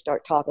 and then they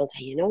start talking and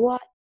say, "You know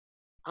what?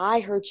 I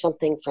heard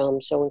something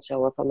from so-and-so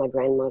or from my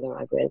grandmother or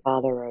my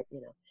grandfather," or,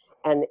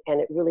 and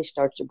it really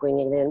starts to bring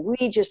it in.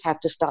 We just have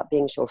to stop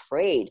being so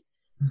afraid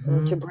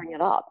to bring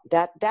it up.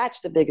 That's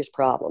the biggest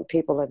problem.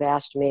 People have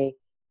asked me,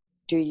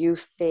 "Do you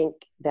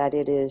think that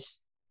it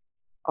is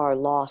our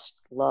lost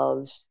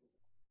loves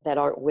that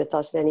aren't with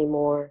us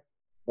anymore,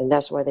 and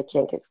that's why they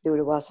can't get through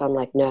to us?" I'm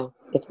like, no,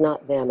 it's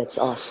not them, it's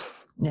us.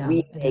 Yeah,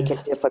 we make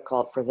it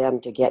difficult for them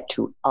to get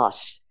to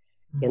us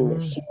in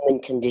this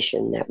human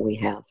condition that we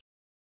have.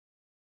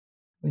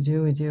 We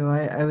do.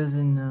 I was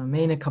in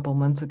Maine a couple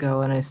months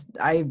ago, and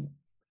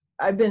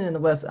I've been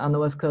on the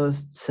West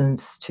Coast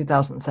since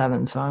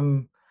 2007. So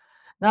I'm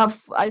not.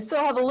 I still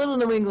have a little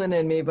New England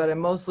in me, but I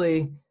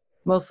mostly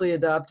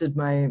adopted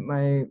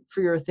my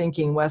freer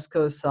thinking West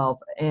Coast self.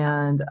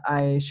 And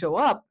I show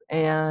up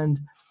and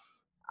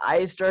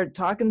I start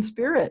talking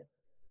spirit.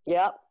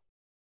 Yep.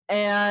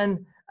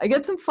 And I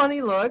get some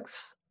funny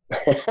looks.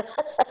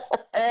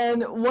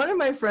 And one of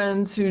my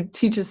friends who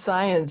teaches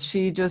science,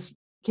 she just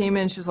came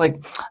in. She was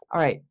like, "All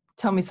right,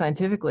 tell me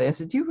scientifically." I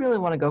said, "Do you really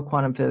want to go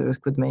quantum physics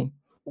with me?"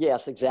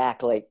 Yes,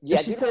 exactly.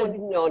 Yeah, she said,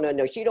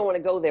 no. She don't want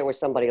to go there with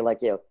somebody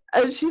like you.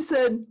 And she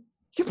said,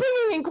 "You're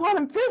bringing in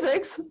quantum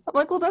physics?" I'm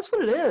like, "Well, that's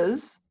what it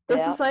is.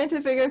 That's the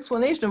scientific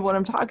explanation of what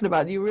I'm talking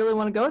about. Do you really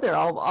want to go there?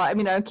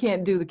 I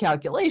can't do the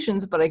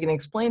calculations, but I can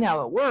explain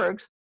how it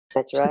works."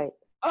 That's right.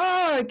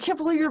 "Oh, I can't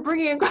believe you're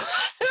bringing in quantum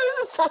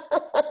physics."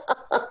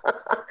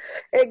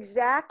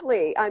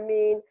 Exactly. I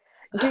mean,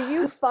 do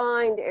you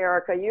find,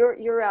 Erica,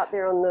 you're out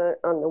there on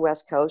the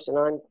West Coast, and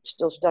I'm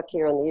still stuck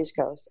here on the East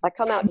Coast. I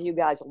come out to you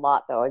guys a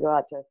lot, though. I go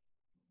out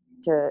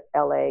to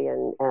LA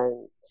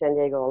and San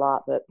Diego a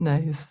lot. But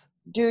nice.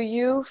 Do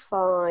you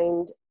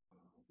find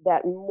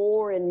that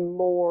more and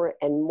more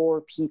and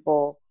more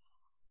people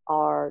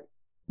are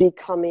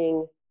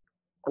becoming,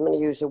 I'm going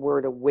to use the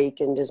word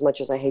awakened, as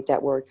much as I hate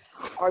that word,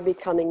 are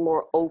becoming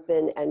more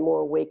open and more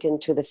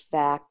awakened to the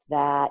fact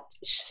that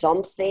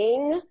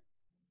something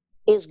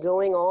is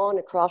going on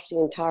across the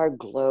entire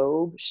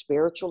globe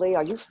spiritually?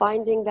 Are you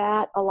finding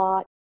that a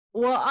lot?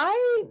 Well,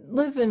 I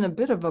live in a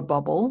bit of a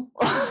bubble.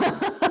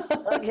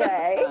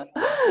 Okay.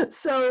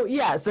 So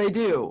yes, I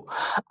do.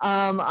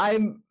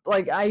 I'm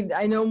like,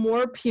 I know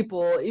more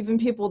people, even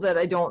people that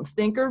I don't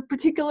think are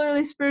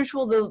particularly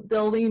spiritual,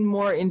 they'll lean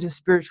more into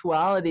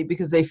spirituality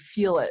because they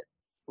feel it.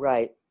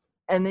 Right.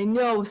 And they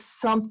know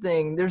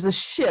something. There's a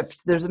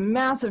shift. There's a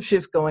massive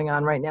shift going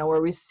on right now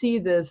where we see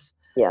this.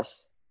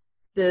 Yes.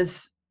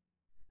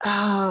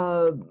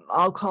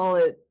 I'll call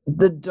it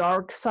the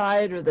dark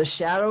side or the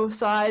shadow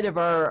side of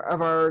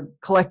our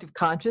collective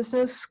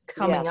consciousness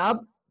coming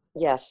up.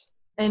 Yes.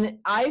 And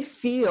I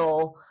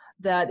feel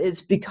that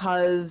it's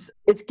because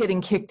it's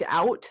getting kicked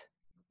out.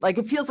 Like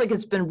it feels like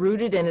it's been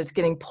rooted and it's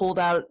getting pulled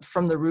out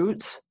from the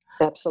roots.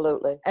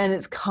 Absolutely. And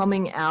it's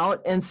coming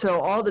out. And so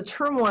all the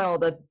turmoil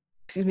that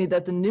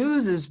the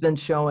news has been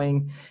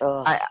showing,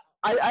 I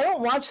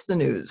don't watch the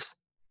news.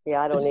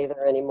 Yeah, I don't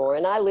either anymore.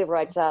 And I live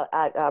right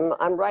outside.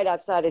 I'm right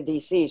outside of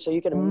DC, so you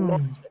can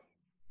imagine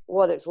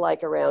what it's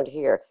like around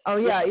here. Oh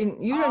yeah,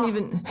 you don't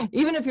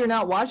even if you're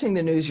not watching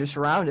the news, you're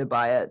surrounded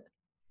by it.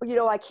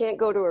 I can't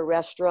go to a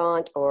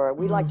restaurant, or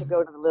we like to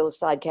go to the little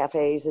side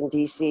cafes in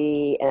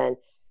DC, and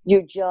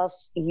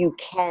you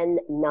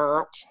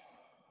cannot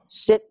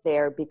sit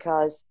there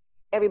because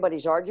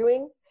everybody's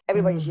arguing,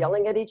 everybody's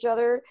yelling at each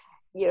other.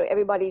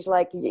 Everybody's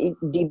like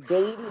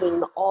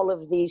debating all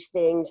of these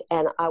things,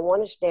 and I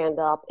want to stand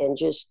up and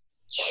just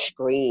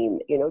scream,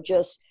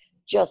 just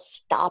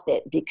stop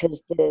it,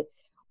 because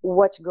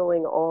what's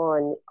going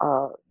on,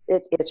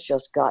 it's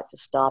just got to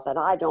stop. And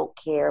I don't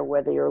care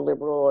whether you're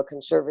liberal or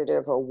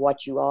conservative or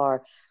what you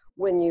are.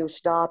 When you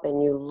stop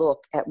and you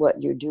look at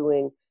what you're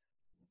doing,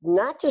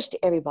 not just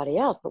to everybody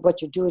else, but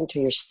what you're doing to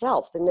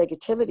yourself, the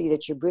negativity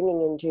that you're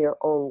bringing into your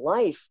own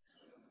life.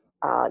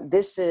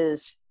 This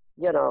is,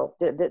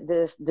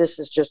 this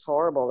is just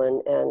horrible.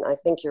 And I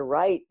think you're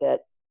right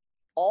that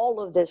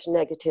all of this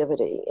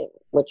negativity,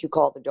 what you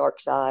call the dark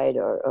side,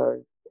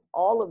 or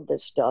all of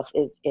this stuff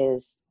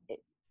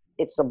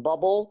it's a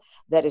bubble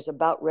that is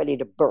about ready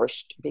to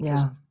burst,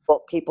 because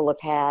people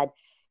have had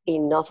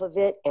enough of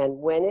it. And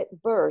when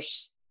it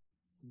bursts,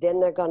 then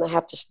they're going to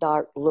have to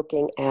start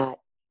looking at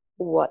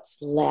what's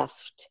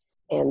left.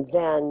 And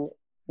then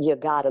you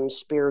got them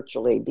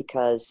spiritually,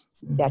 because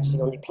that's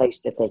the only place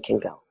that they can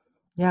go.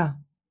 Yeah.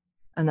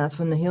 And that's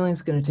when the healing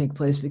is going to take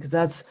place, because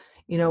that's,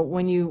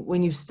 when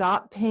you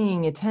stop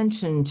paying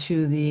attention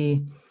to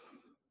the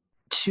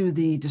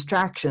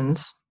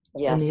distractions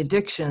and the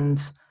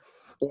addictions,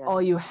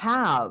 all you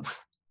have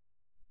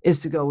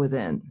is to go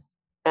within.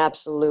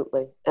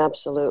 Absolutely.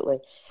 Absolutely.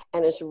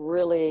 And it's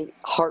really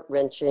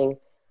heart-wrenching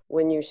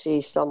when you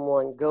see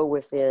someone go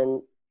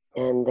within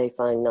and they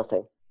find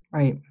nothing.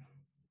 Right.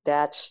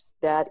 That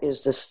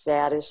is the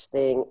saddest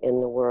thing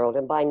in the world.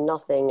 And by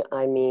nothing,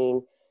 I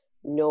mean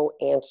no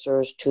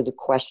answers to the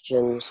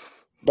questions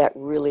that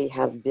really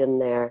have been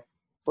there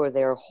for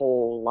their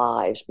whole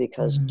lives.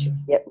 Because to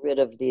get rid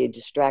of the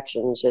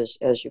distractions,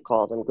 as you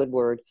call them, good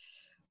word,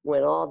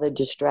 when all the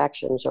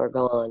distractions are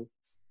gone,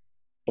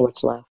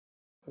 what's left,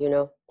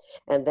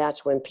 And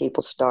that's when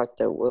people start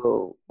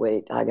whoa,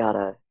 wait, I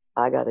gotta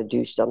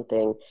do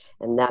something.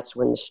 And that's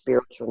when the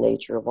spiritual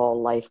nature of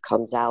all life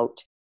comes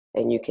out,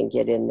 and you can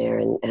get in there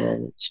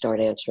and start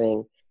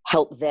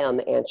help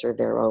them answer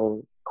their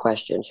own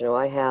questions.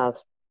 I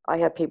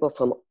have people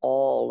from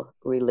all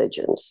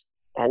religions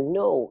and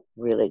no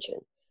religion.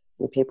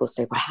 And people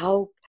say,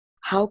 well,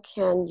 how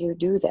can you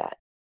do that?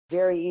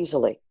 Very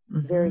easily,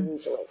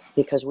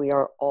 because we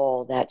are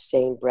all that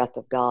same breath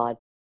of God.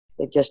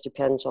 It just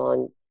depends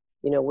on,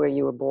 where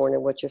you were born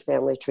and what your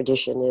family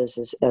tradition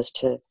is as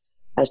to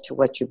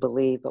what you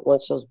believe. But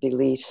once those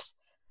beliefs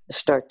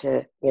start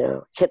to,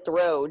 hit the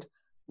road,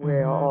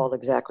 we're all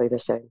exactly the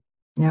same.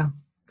 Yeah.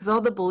 Because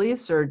all the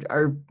beliefs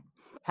are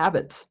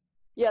habits.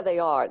 Yeah, they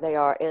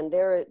are. And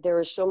there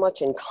is so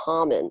much in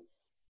common.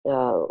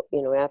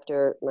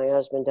 After my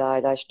husband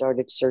died, I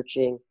started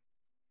searching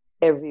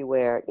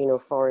everywhere,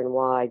 far and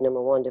wide,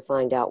 number one, to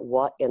find out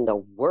what in the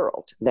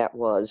world that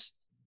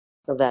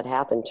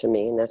happened to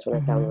me. And that's when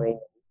I found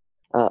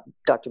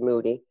Dr.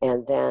 Moody.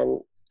 And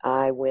then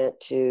I went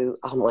to,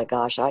 oh my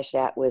gosh, I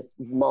sat with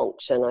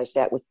monks, and I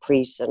sat with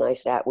priests, and I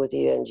sat with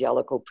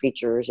evangelical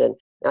preachers, and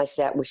I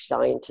sat with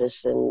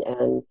scientists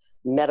and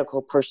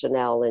medical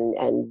personnel,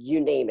 and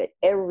you name it,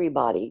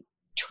 everybody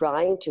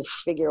trying to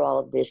figure all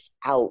of this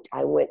out.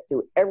 I went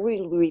through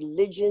every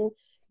religion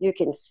you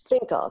can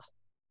think of,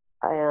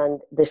 and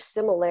the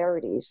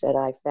similarities that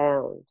I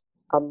found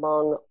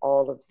among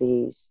all of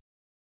these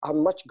are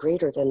much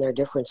greater than their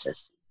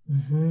differences.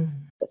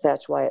 But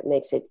that's why it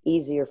makes it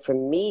easier for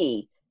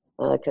me,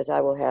 because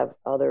I will have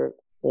I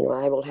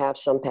will have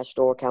some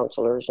pastoral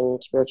counselors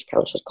and spiritual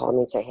counselors call me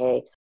and say,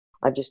 hey,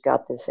 I've just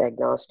got this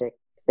agnostic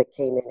that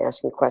came in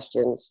asking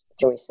questions.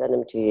 Can we send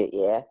them to you?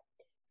 Yeah.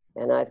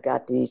 And I've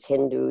got these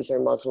Hindus or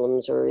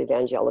Muslims or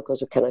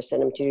evangelicals. Can I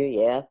send them to you?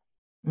 Yeah.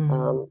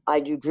 I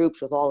do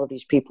groups with all of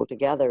these people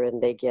together,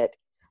 and they get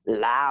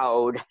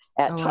loud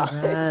at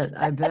times.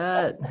 I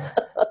bet.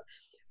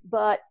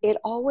 But it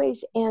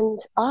always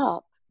ends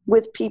up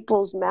with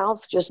people's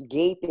mouths just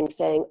gaping,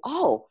 saying,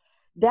 oh,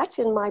 that's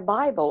in my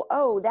Bible.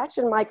 Oh, that's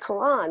in my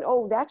Quran.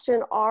 Oh, that's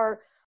in our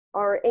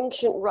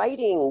ancient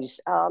writings.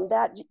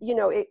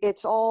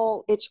 It's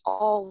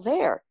all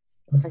there.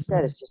 Like I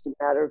said, it's just a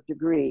matter of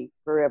degree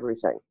for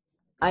everything.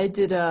 I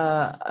did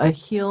a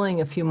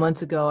healing a few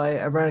months ago.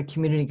 I run a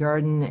community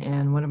garden,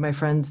 and one of my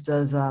friends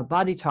does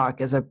body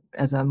talk as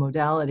a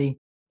modality.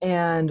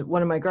 And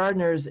one of my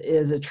gardeners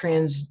is a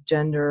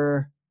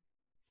transgender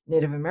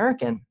Native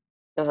American.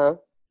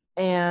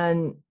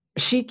 And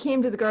she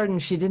came to the garden.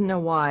 She didn't know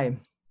why.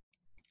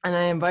 And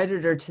I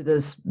invited her to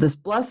this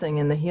blessing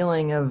and the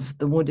healing of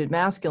the wounded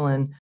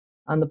masculine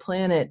on the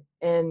planet.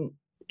 And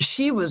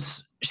she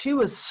was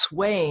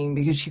swaying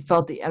because she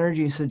felt the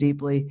energy so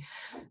deeply.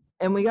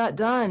 And we got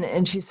done,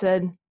 and she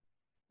said,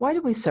 why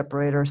did we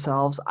separate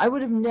ourselves? I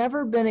would have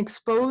never been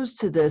exposed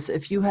to this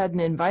if you hadn't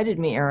invited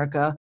me,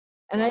 Erica.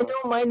 And I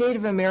know my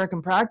Native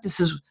American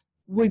practices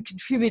would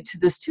contribute to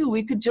this too.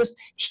 We could just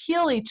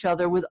heal each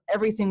other with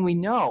everything we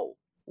know.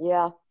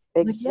 Yeah,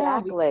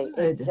 exactly.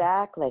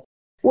 Exactly.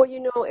 Well,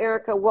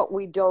 Erica, what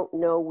we don't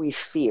know, we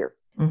fear.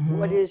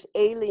 What is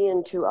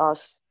alien to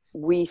us,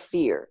 we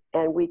fear,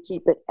 and we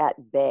keep it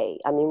at bay.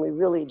 I mean, we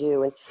really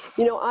do. And,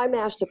 I'm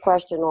asked a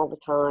question all the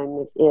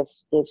time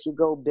if you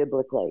go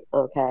biblically,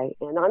 okay?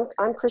 And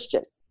I'm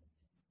Christian.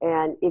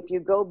 And if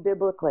you go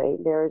biblically,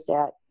 there's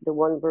the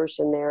one verse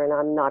in there, and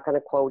I'm not going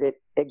to quote it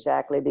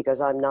exactly because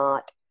I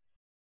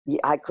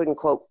couldn't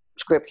quote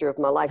scripture if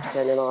my life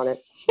depended on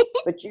it.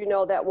 But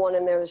that one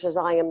in there that says,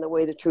 I am the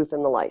way, the truth,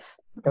 and the life.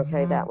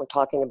 Okay, that one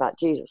talking about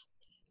Jesus.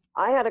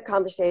 I had a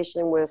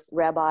conversation with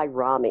Rabbi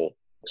Rami,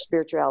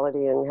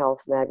 Spirituality and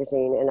Health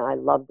magazine, and I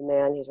love the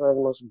man. He's one of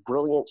the most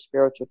brilliant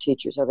spiritual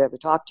teachers I've ever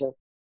talked to.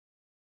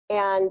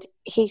 And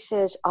he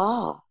says,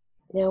 now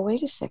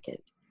wait a second.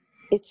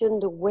 It's in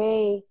the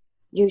way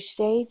you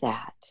say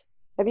that.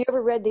 Have you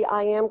ever read the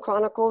I Am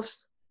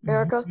Chronicles,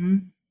 Erica? Mm-hmm.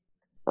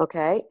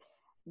 Okay.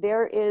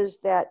 There is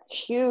that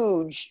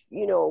huge,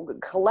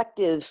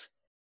 collective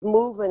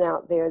movement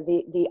out there,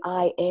 the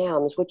I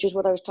Ams, which is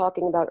what I was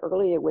talking about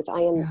earlier with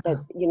I am that,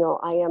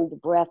 I am the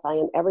breath, I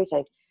am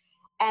everything.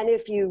 And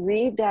if you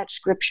read that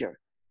scripture,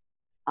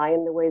 I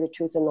am the way, the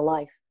truth, and the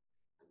life,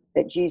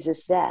 that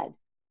Jesus said,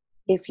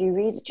 if you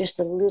read it just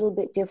a little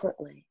bit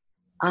differently,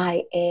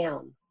 I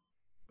am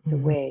the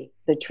way,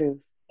 the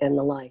truth, and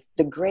the life.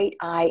 The great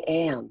I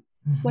am.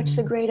 What's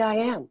the great I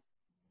am?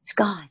 It's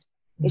God.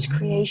 It's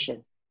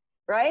creation,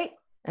 right?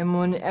 And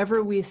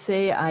whenever we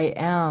say I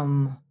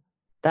am,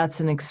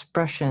 that's an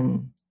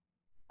expression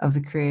of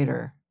the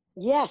Creator.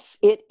 Yes,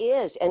 it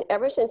is. And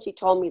ever since he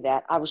told me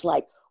that, I was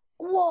like,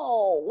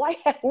 whoa, why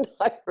hadn't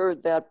I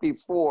heard that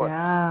before?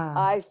 Yeah.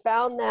 I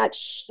found that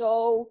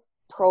so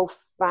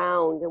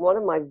profound. And one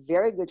of my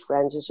very good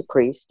friends is a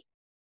priest.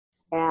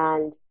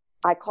 And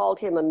I called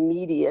him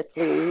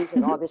immediately. He's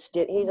an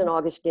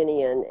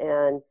Augustinian.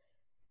 And,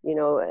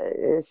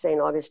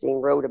 St. Augustine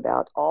wrote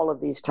about all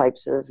of these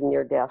types of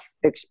near-death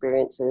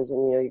experiences.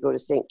 And, you go to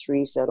St.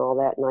 Teresa and all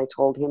that. And I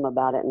told him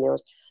about it. And there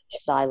was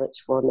silence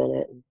for a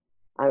minute.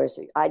 And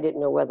I didn't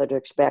know whether to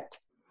expect,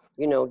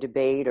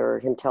 debate or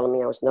him telling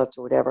me I was nuts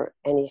or whatever.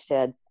 And he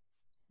said,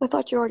 I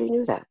thought you already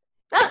knew that.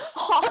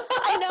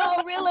 I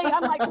know, really.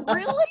 I'm like,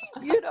 really?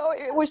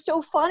 It was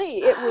so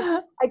funny.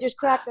 I just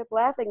cracked up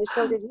laughing, and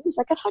so did he. He's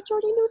like, I thought you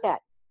already knew that.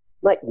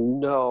 I'm like,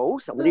 no,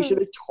 somebody should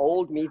have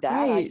told me that.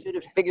 Right. I should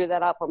have figured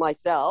that out for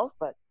myself.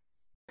 But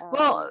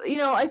well,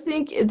 I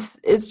think it's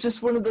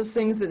just one of those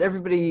things that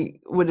everybody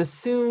would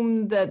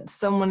assume that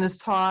someone is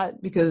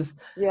taught because,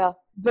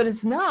 but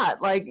it's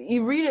not. Like,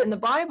 you read it in the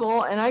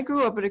Bible, and I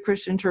grew up at a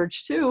Christian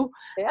church too,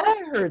 and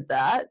I heard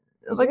that.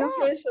 I was like,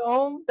 okay,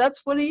 so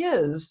that's what he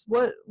is.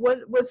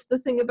 What's the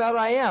thing about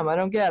I am? I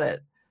don't get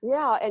it.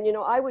 Yeah, and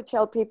I would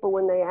tell people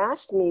when they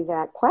asked me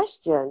that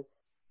question,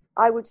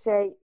 I would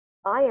say,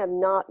 I am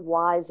not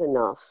wise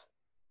enough,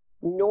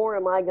 nor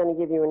am I going to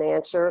give you an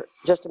answer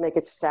just to make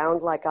it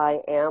sound like I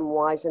am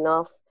wise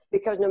enough,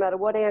 because no matter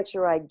what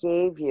answer I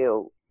gave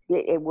you,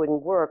 it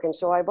wouldn't work. And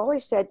so I've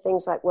always said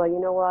things like, well, you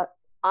know what?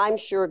 I'm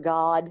sure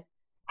God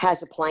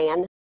has a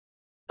plan.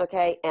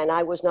 Okay, and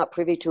I was not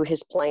privy to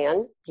his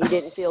plan. He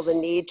didn't feel the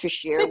need to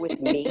share with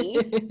me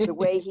the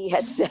way he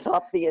has set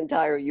up the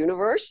entire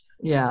universe.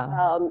 Yeah.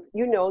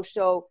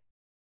 So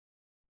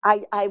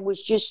I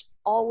was just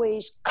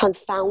always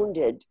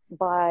confounded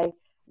by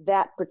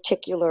that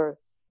particular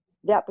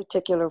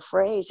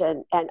phrase.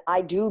 And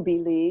I do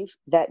believe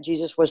that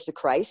Jesus was the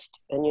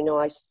Christ. And,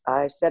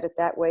 I said it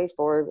that way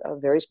for a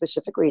very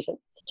specific reason.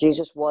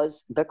 Jesus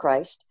was the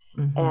Christ.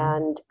 Mm-hmm.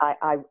 And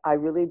I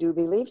really do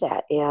believe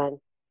that. And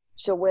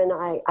so when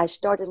I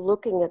started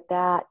looking at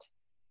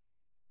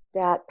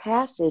that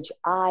passage,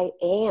 I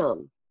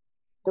am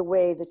the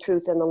way, the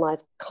truth, and the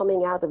life,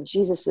 coming out of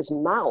Jesus's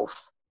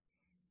mouth,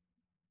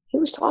 he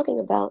was talking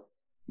about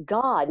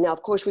God. Now,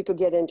 of course, we could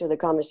get into the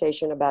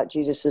conversation about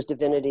Jesus's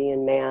divinity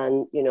and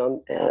man,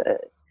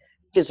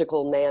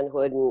 physical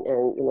manhood,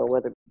 and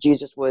whether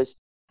Jesus was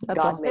God.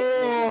 That's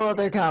a whole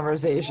other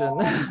conversation.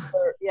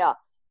 Yeah.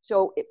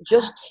 So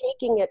just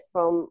taking it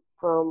from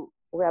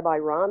Rabbi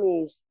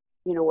Rami's,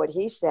 what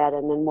he said,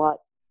 and then what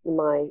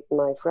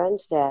my friend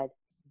said,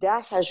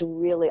 that has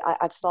really,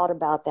 I've thought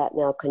about that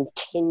now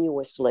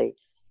continuously.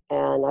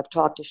 And I've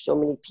talked to so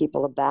many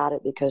people about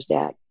it because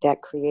that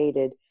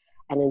created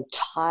an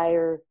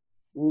entire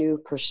new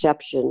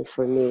perception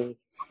for me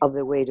of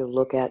the way to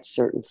look at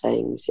certain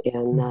things.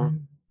 And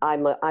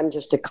I'm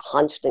just a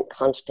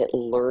constant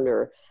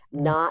learner,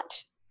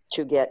 not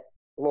to get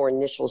more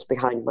initials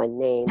behind my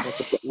name, but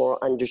to get more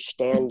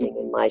understanding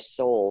in my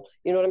soul.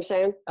 You know what I'm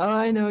saying? Oh,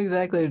 I know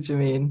exactly what you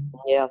mean.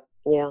 Yeah.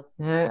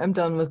 I'm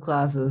done with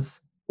classes.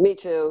 Me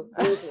too.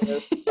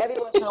 Every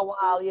once in a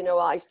while,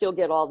 I still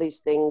get all these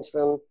things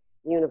from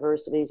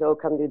universities. Oh,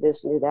 come do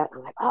this and do that.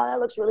 I'm like, oh, that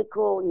looks really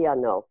cool. Yeah,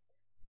 no.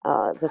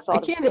 The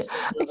thought I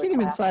can't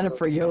even sign up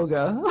for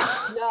yoga.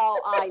 No,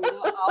 I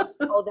know.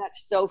 Oh,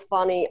 that's so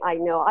funny. I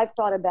know. I've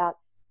thought about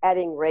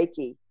adding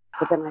Reiki,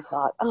 but then I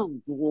thought,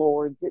 oh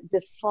Lord,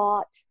 the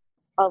thought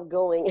of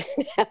going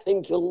and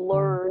having to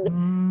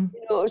learn,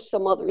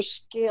 some other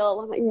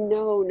skill. I'm like,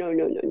 no.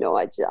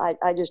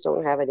 I just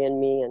don't have it in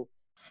me. And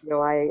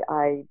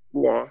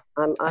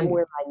I'm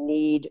where I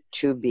need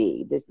to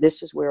be.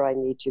 This is where I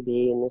need to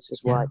be, and this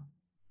is what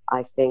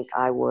I think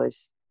I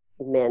was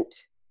meant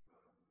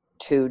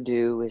to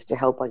do, is to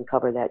help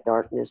uncover that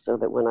darkness, so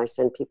that when I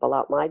send people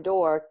out my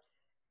door,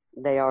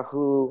 they are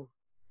who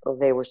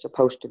they were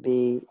supposed to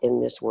be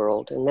in this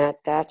world. And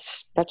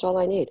that's all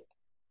I need.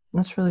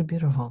 That's really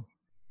beautiful.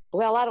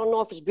 Well, I don't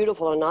know if it's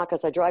beautiful or not,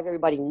 because I drive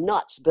everybody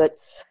nuts, but...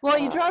 Well,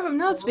 you drive them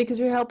nuts because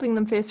you're helping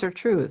them face their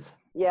truth.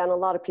 Yeah, and a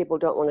lot of people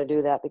don't want to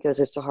do that because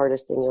it's the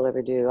hardest thing you'll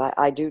ever do.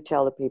 I do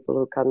tell the people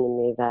who come to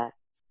me that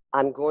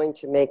I'm going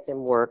to make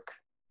them work.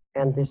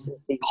 And this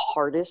is the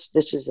hardest,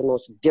 this is the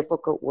most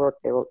difficult work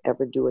they will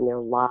ever do in their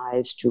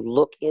lives, to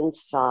look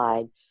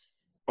inside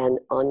and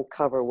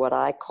uncover what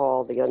I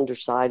call the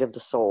underside of the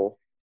soul,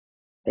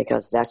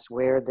 because that's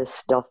where this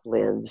stuff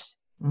lives.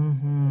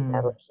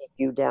 That'll keep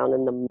you down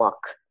in the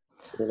muck,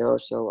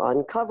 so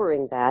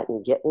uncovering that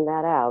and getting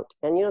that out.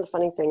 And the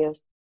funny thing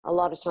is, a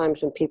lot of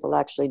times when people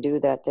actually do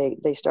that,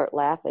 they start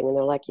laughing and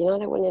they're like,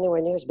 that wasn't anywhere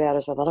near as bad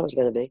as I thought it was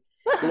going to be.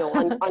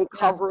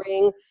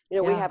 Uncovering, we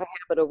have a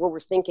habit of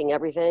overthinking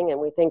everything, and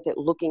we think that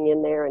looking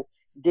in there and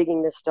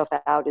digging this stuff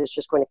out is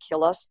just going to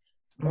kill us.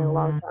 And a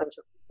lot of times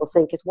what people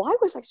think is, why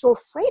was I so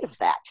afraid of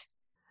that?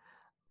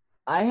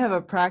 I have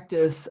a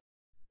practice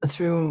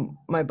through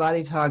my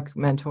Body Talk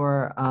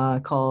mentor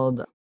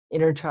called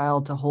Inner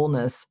Child to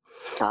Wholeness.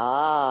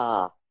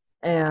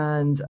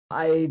 And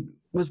I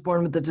was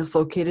born with a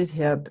dislocated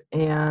hip,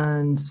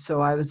 and so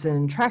I was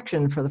in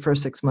traction for the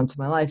first 6 months of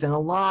my life, and a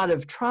lot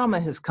of trauma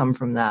has come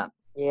from that.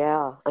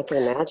 Yeah, I can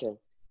imagine.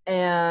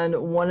 And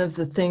one of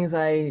the things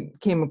I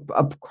came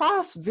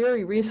across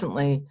very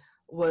recently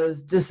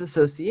was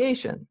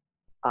disassociation.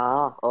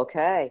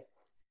 Okay.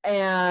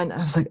 And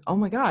I was like, oh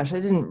my gosh, I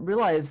didn't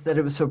realize that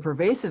it was so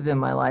pervasive in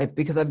my life,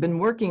 because I've been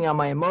working on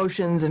my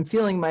emotions and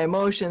feeling my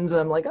emotions. And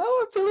I'm like,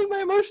 oh, I'm feeling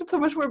my emotions so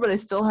much more, but I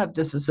still have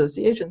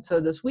disassociation. So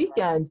this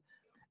weekend,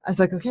 I was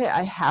like, okay,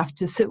 I have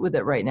to sit with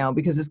it right now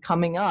because it's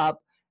coming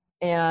up,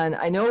 and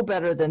I know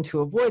better than to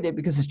avoid it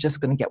because it's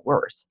just going to get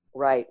worse.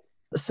 Right.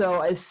 So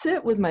I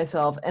sit with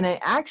myself, and I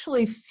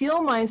actually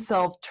feel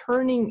myself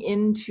turning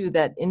into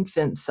that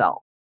infant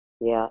self.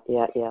 Yeah.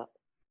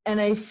 And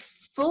I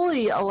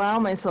fully allow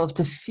myself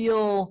to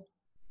feel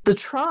the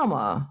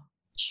trauma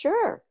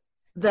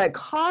that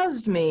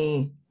caused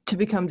me to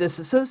become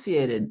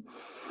disassociated.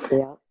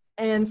 Yeah.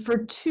 And for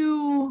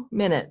 2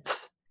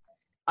 minutes,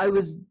 I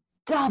was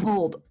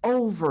doubled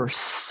over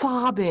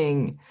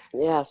sobbing.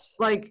 Yes.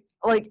 Like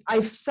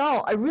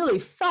I really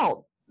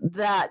felt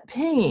that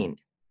pain.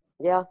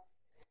 Yeah.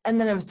 And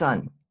then I was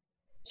done.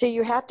 So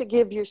you have to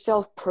give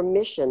yourself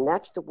permission.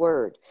 That's the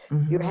word.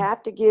 You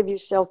have to give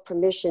yourself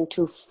permission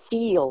to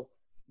feel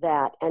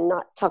that and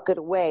not tuck it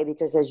away,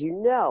 because as you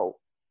know,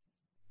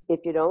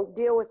 if you don't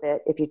deal with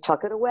it, if you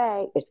tuck it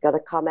away, it's going to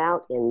come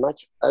out in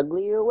much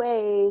uglier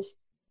ways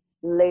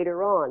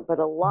later on. But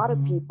a lot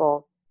of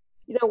people,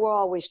 we're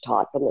always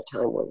taught from the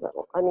time we're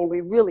little. I mean,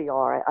 we really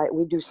are.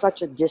 We do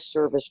such a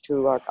disservice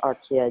to our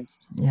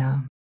kids.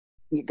 Yeah.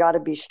 You got to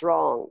be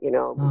strong, you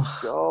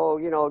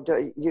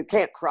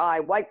can't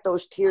cry, wipe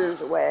those tears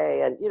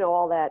away, and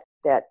all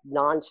that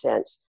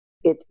nonsense.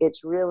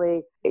 It's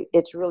really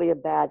a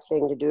bad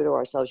thing to do to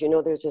ourselves.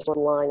 There's this one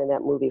line in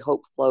that movie,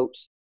 Hope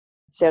Floats.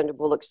 Sandra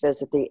Bullock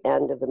says at the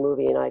end of the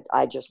movie, and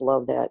I just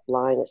love that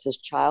line. It says,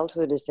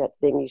 childhood is that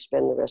thing you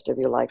spend the rest of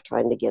your life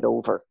trying to get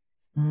over.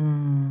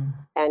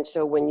 And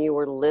so when you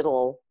were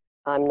little,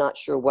 I'm not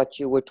sure what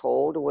you were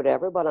told or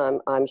whatever, but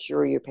I'm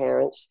sure your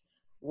parents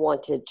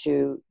wanted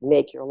to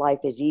make your life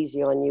as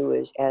easy on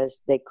you as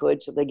they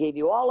could. So they gave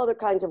you all other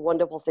kinds of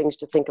wonderful things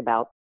to think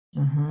about.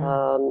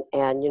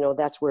 And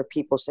that's where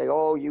people say,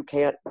 oh, you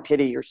can't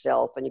pity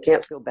yourself and you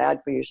can't feel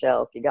bad for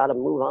yourself. You got to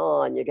move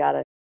on. You got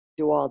to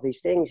do all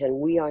these things. And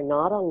we are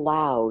not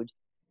allowed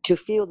to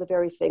feel the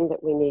very thing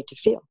that we need to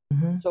feel.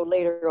 So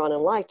later on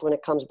in life, when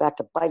it comes back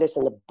to bite us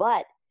in the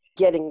butt,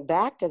 getting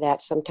back to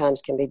that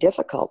sometimes can be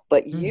difficult.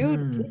 But you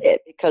did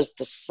it because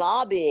the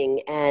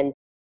sobbing and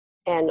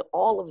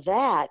all of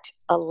that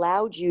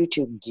allowed you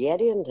to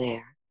get in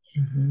there.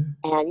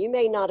 And you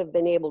may not have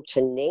been able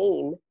to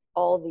name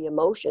all the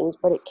emotions,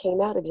 but it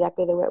came out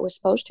exactly the way it was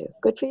supposed to.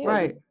 Good for you.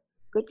 Right.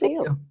 Good for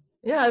you.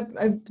 Yeah, I've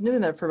been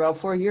doing that for about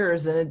 4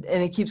 years, and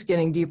it keeps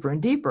getting deeper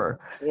and deeper.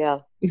 Yeah.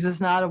 Because it's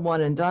not a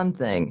one and done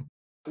thing.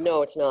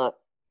 No, it's not.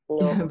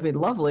 No. It would be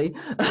lovely.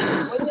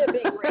 Wouldn't it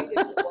be great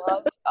if it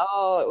was?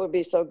 Oh, it would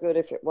be so good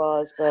if it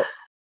was, but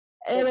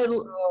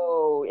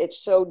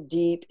it's so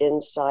deep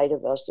inside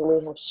of us, and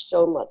we have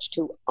so much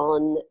to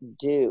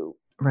undo.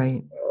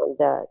 Right.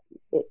 That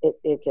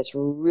it gets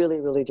really,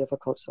 really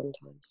difficult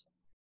sometimes.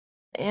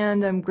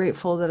 And I'm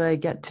grateful that I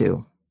get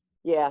to.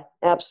 Yeah,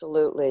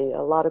 absolutely.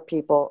 A lot of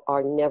people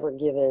are never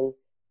given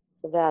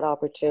that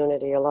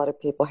opportunity. A lot of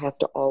people have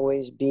to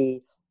always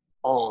be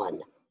on.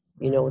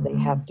 They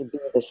have to be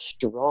the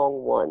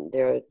strong one.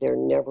 They're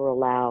never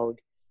allowed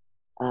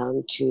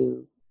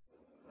to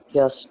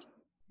just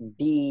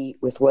be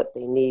with what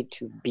they need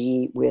to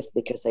be with,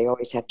 because they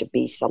always have to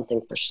be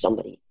something for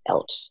somebody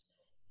else.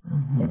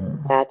 And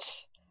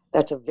that's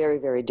a very,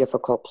 very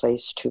difficult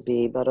place to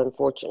be. But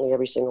unfortunately,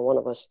 every single one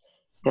of us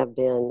have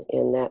been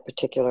in that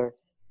particular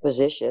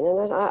position.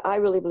 And I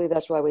really believe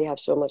that's why we have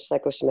so much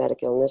psychosomatic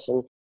illness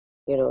and,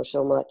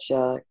 so much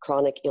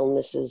chronic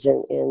illnesses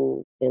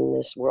in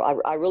this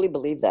world. I really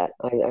believe that.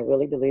 I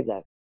really believe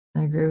that.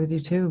 I agree with you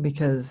too,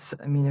 because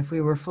if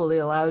we were fully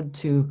allowed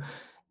to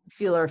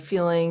feel our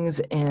feelings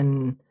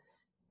and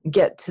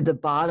get to the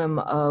bottom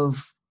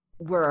of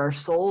where our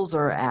souls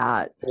are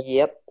at,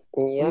 Yep.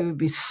 we would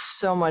be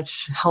so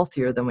much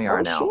healthier than we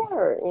are now.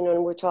 Sure.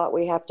 And we're taught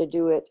we have to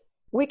do it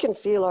We can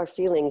feel our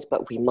feelings,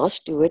 but we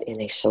must do it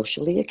in a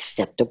socially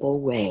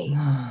acceptable way.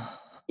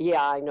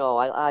 Yeah, I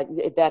know.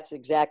 That's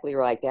exactly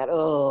right.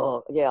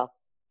 Oh, yeah. I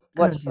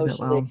don't What's do that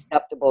socially well.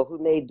 acceptable?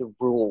 Who made the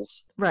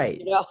rules? Right.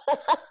 You know,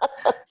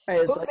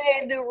 Right. who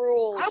made the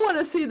rules? I want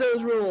to see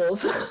those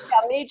rules.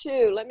 Yeah, me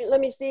too. Let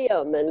me see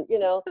them. And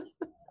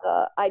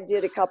I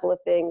did a couple of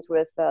things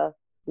with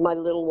my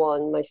little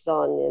one, my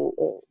son, and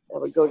I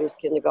would go to his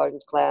kindergarten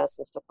class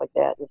and stuff like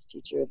that. And his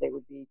teacher, they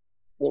would be,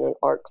 an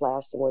art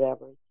class and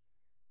whatever.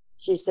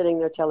 She's sitting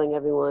there telling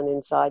everyone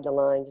inside the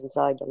lines, and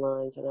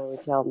I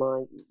would tell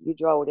mine, you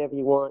draw whatever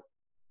you want.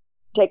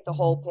 Take the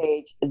whole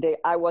page.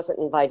 I wasn't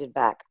invited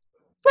back.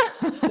 I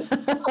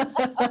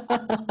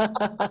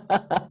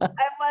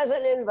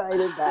wasn't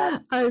invited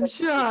back. I'm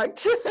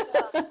shocked.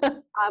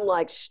 I'm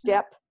like,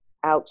 step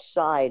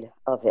outside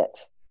of it.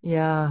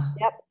 Yeah.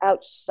 Step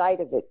outside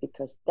of it,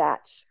 because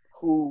that's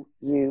who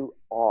you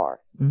are.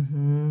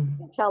 Mm-hmm. You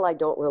can tell I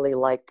don't really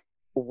like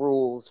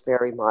rules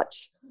very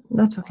much.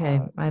 That's okay.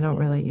 I don't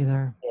really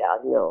either. Yeah,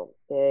 no,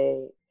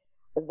 they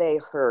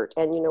hurt.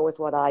 And with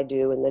what I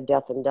do in the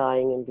death and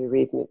dying and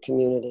bereavement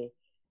community,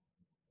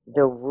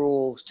 the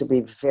rules, to be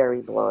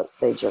very blunt,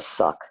 they just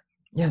suck.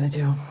 Yeah, they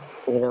do.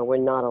 We're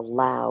not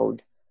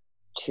allowed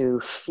to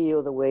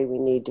feel the way we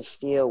need to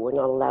feel. We're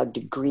not allowed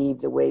to grieve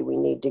the way we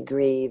need to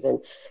grieve.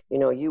 And,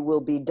 you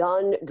will be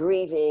done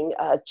grieving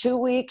 2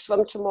 weeks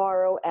from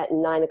tomorrow at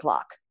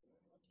 9:00.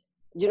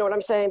 You know what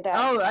I'm saying?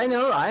 I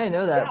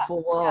know that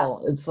full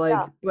well. It's like,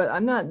 but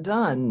I'm not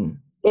done.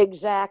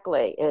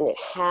 Exactly. And it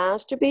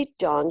has to be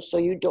done so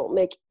you don't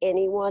make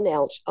anyone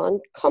else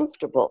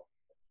uncomfortable.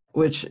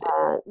 Which,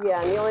 and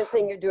the only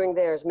thing you're doing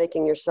there is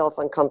making yourself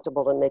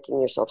uncomfortable and making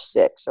yourself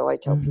sick. So I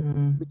tell people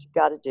what you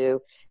got to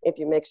do. If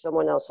you make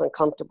someone else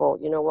uncomfortable,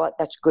 you know what?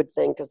 That's a good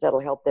thing, because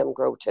that'll help them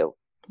grow too.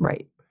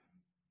 Right.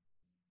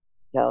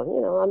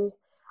 So,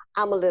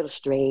 I'm a little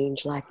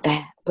strange like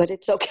that, but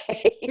it's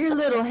okay. You're a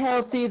little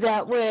healthy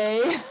that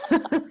way.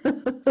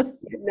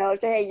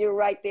 Hey, you're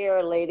right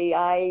there, lady.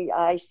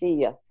 I see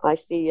you. I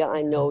see you.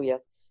 I know you.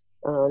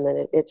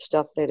 And it's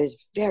stuff that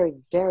is very,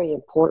 very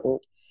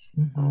important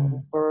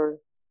for,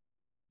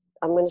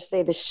 I'm going to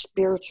say, the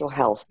spiritual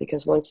health.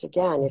 Because once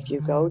again, if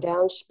you go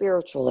down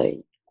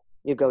spiritually,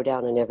 you go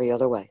down in every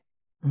other way.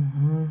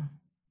 Mm-hmm.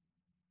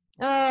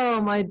 Oh,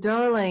 my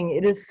darling,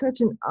 it is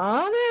such an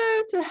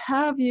honor to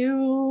have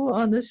you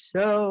on the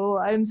show.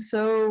 I'm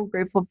so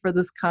grateful for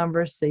this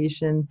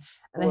conversation.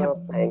 And I have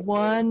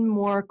one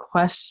more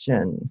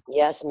question.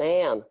 Yes,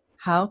 ma'am.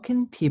 How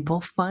can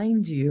people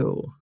find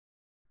you?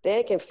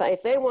 They can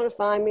if they want to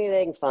find me,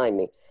 they can find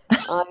me.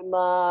 I'm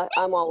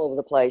all over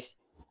the place.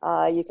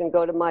 You can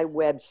go to my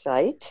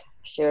website,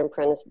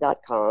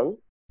 SharonPrentice.com.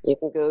 You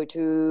can go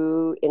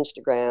to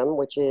Instagram,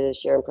 which is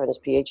Sharon Prentice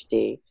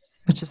PhD.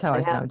 Which is how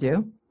I found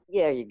you.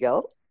 Yeah, you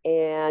go.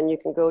 And you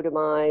can go to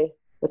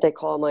what they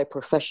call my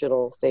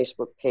professional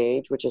Facebook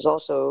page, which is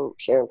also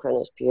Sharon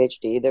Prentice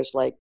PhD. There's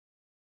like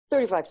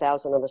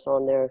 35,000 of us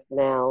on there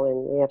now,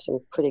 and we have some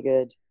pretty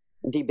good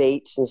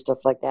debates and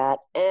stuff like that.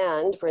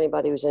 And for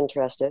anybody who's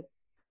interested,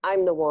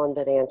 I'm the one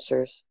that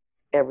answers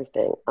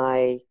everything.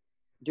 I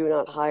do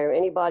not hire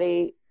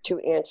anybody to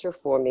answer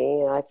for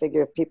me. I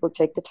figure if people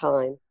take the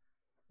time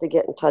to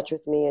get in touch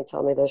with me and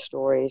tell me their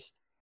stories,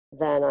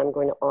 then I'm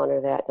going to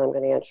honor that, and I'm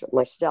going to answer it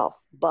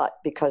myself. But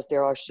because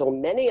there are so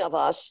many of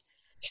us,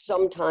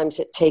 sometimes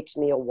it takes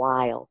me a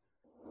while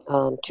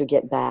to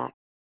get back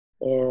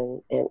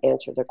and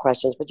answer their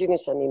questions. But you can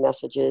send me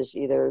messages,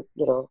 either,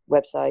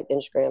 website,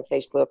 Instagram,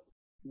 Facebook,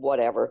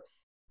 whatever.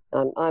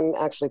 I'm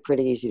actually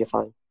pretty easy to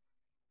find.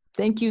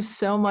 Thank you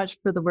so much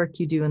for the work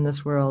you do in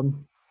this world.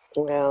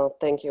 Well,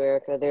 thank you,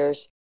 Erica.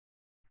 There's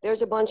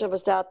a bunch of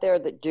us out there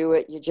that do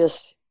it. You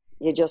just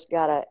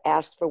gotta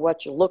ask for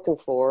what you're looking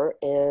for,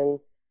 and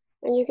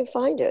you can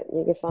find it.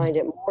 You can find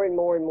it. More and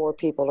more and more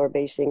people are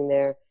basing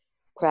their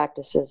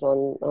practices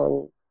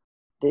on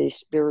the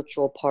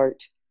spiritual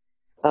part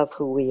of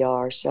who we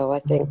are. So I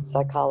think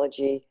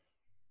psychology,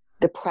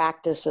 the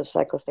practice of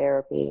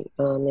psychotherapy,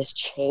 is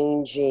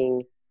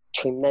changing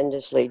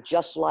tremendously,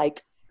 just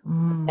like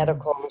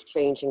medical is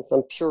changing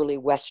from purely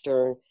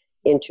Western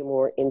into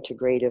more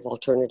integrative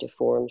alternative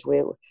forms.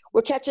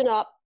 We're catching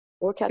up.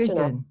 We're catching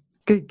up.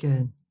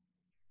 Good.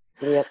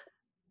 Yep.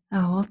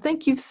 Oh, well,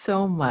 thank you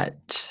so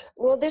much.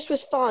 Well, this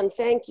was fun.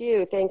 Thank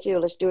you.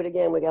 Let's do it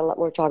again. We got a lot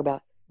more to talk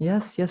about.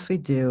 Yes, we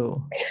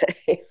do.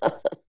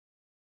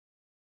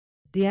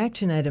 The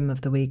action item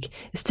of the week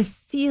is to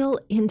feel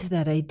into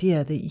that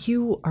idea that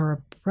you are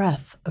a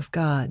breath of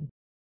God.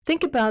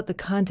 Think about the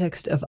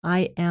context of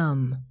I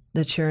am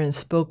that Sharon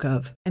spoke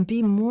of, and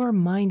be more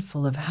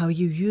mindful of how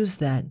you use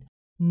that,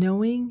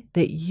 knowing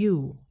that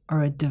you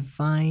are a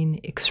divine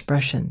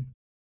expression.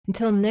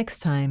 Until next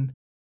time,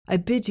 I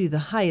bid you the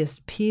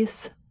highest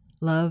peace,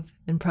 love,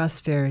 and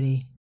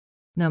prosperity.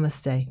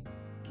 Namaste.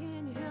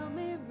 Can you help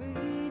me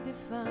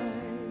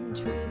redefine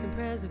truth and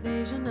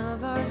preservation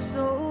of our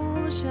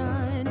soul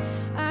shine.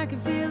 I can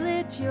feel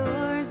it,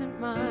 yours and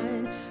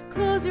mine.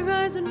 Close your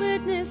eyes and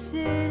witness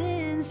it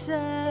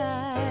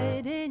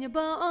inside. In your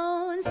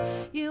bones,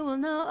 you will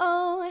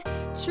know.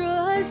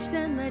 Trust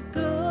and let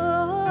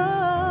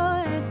go.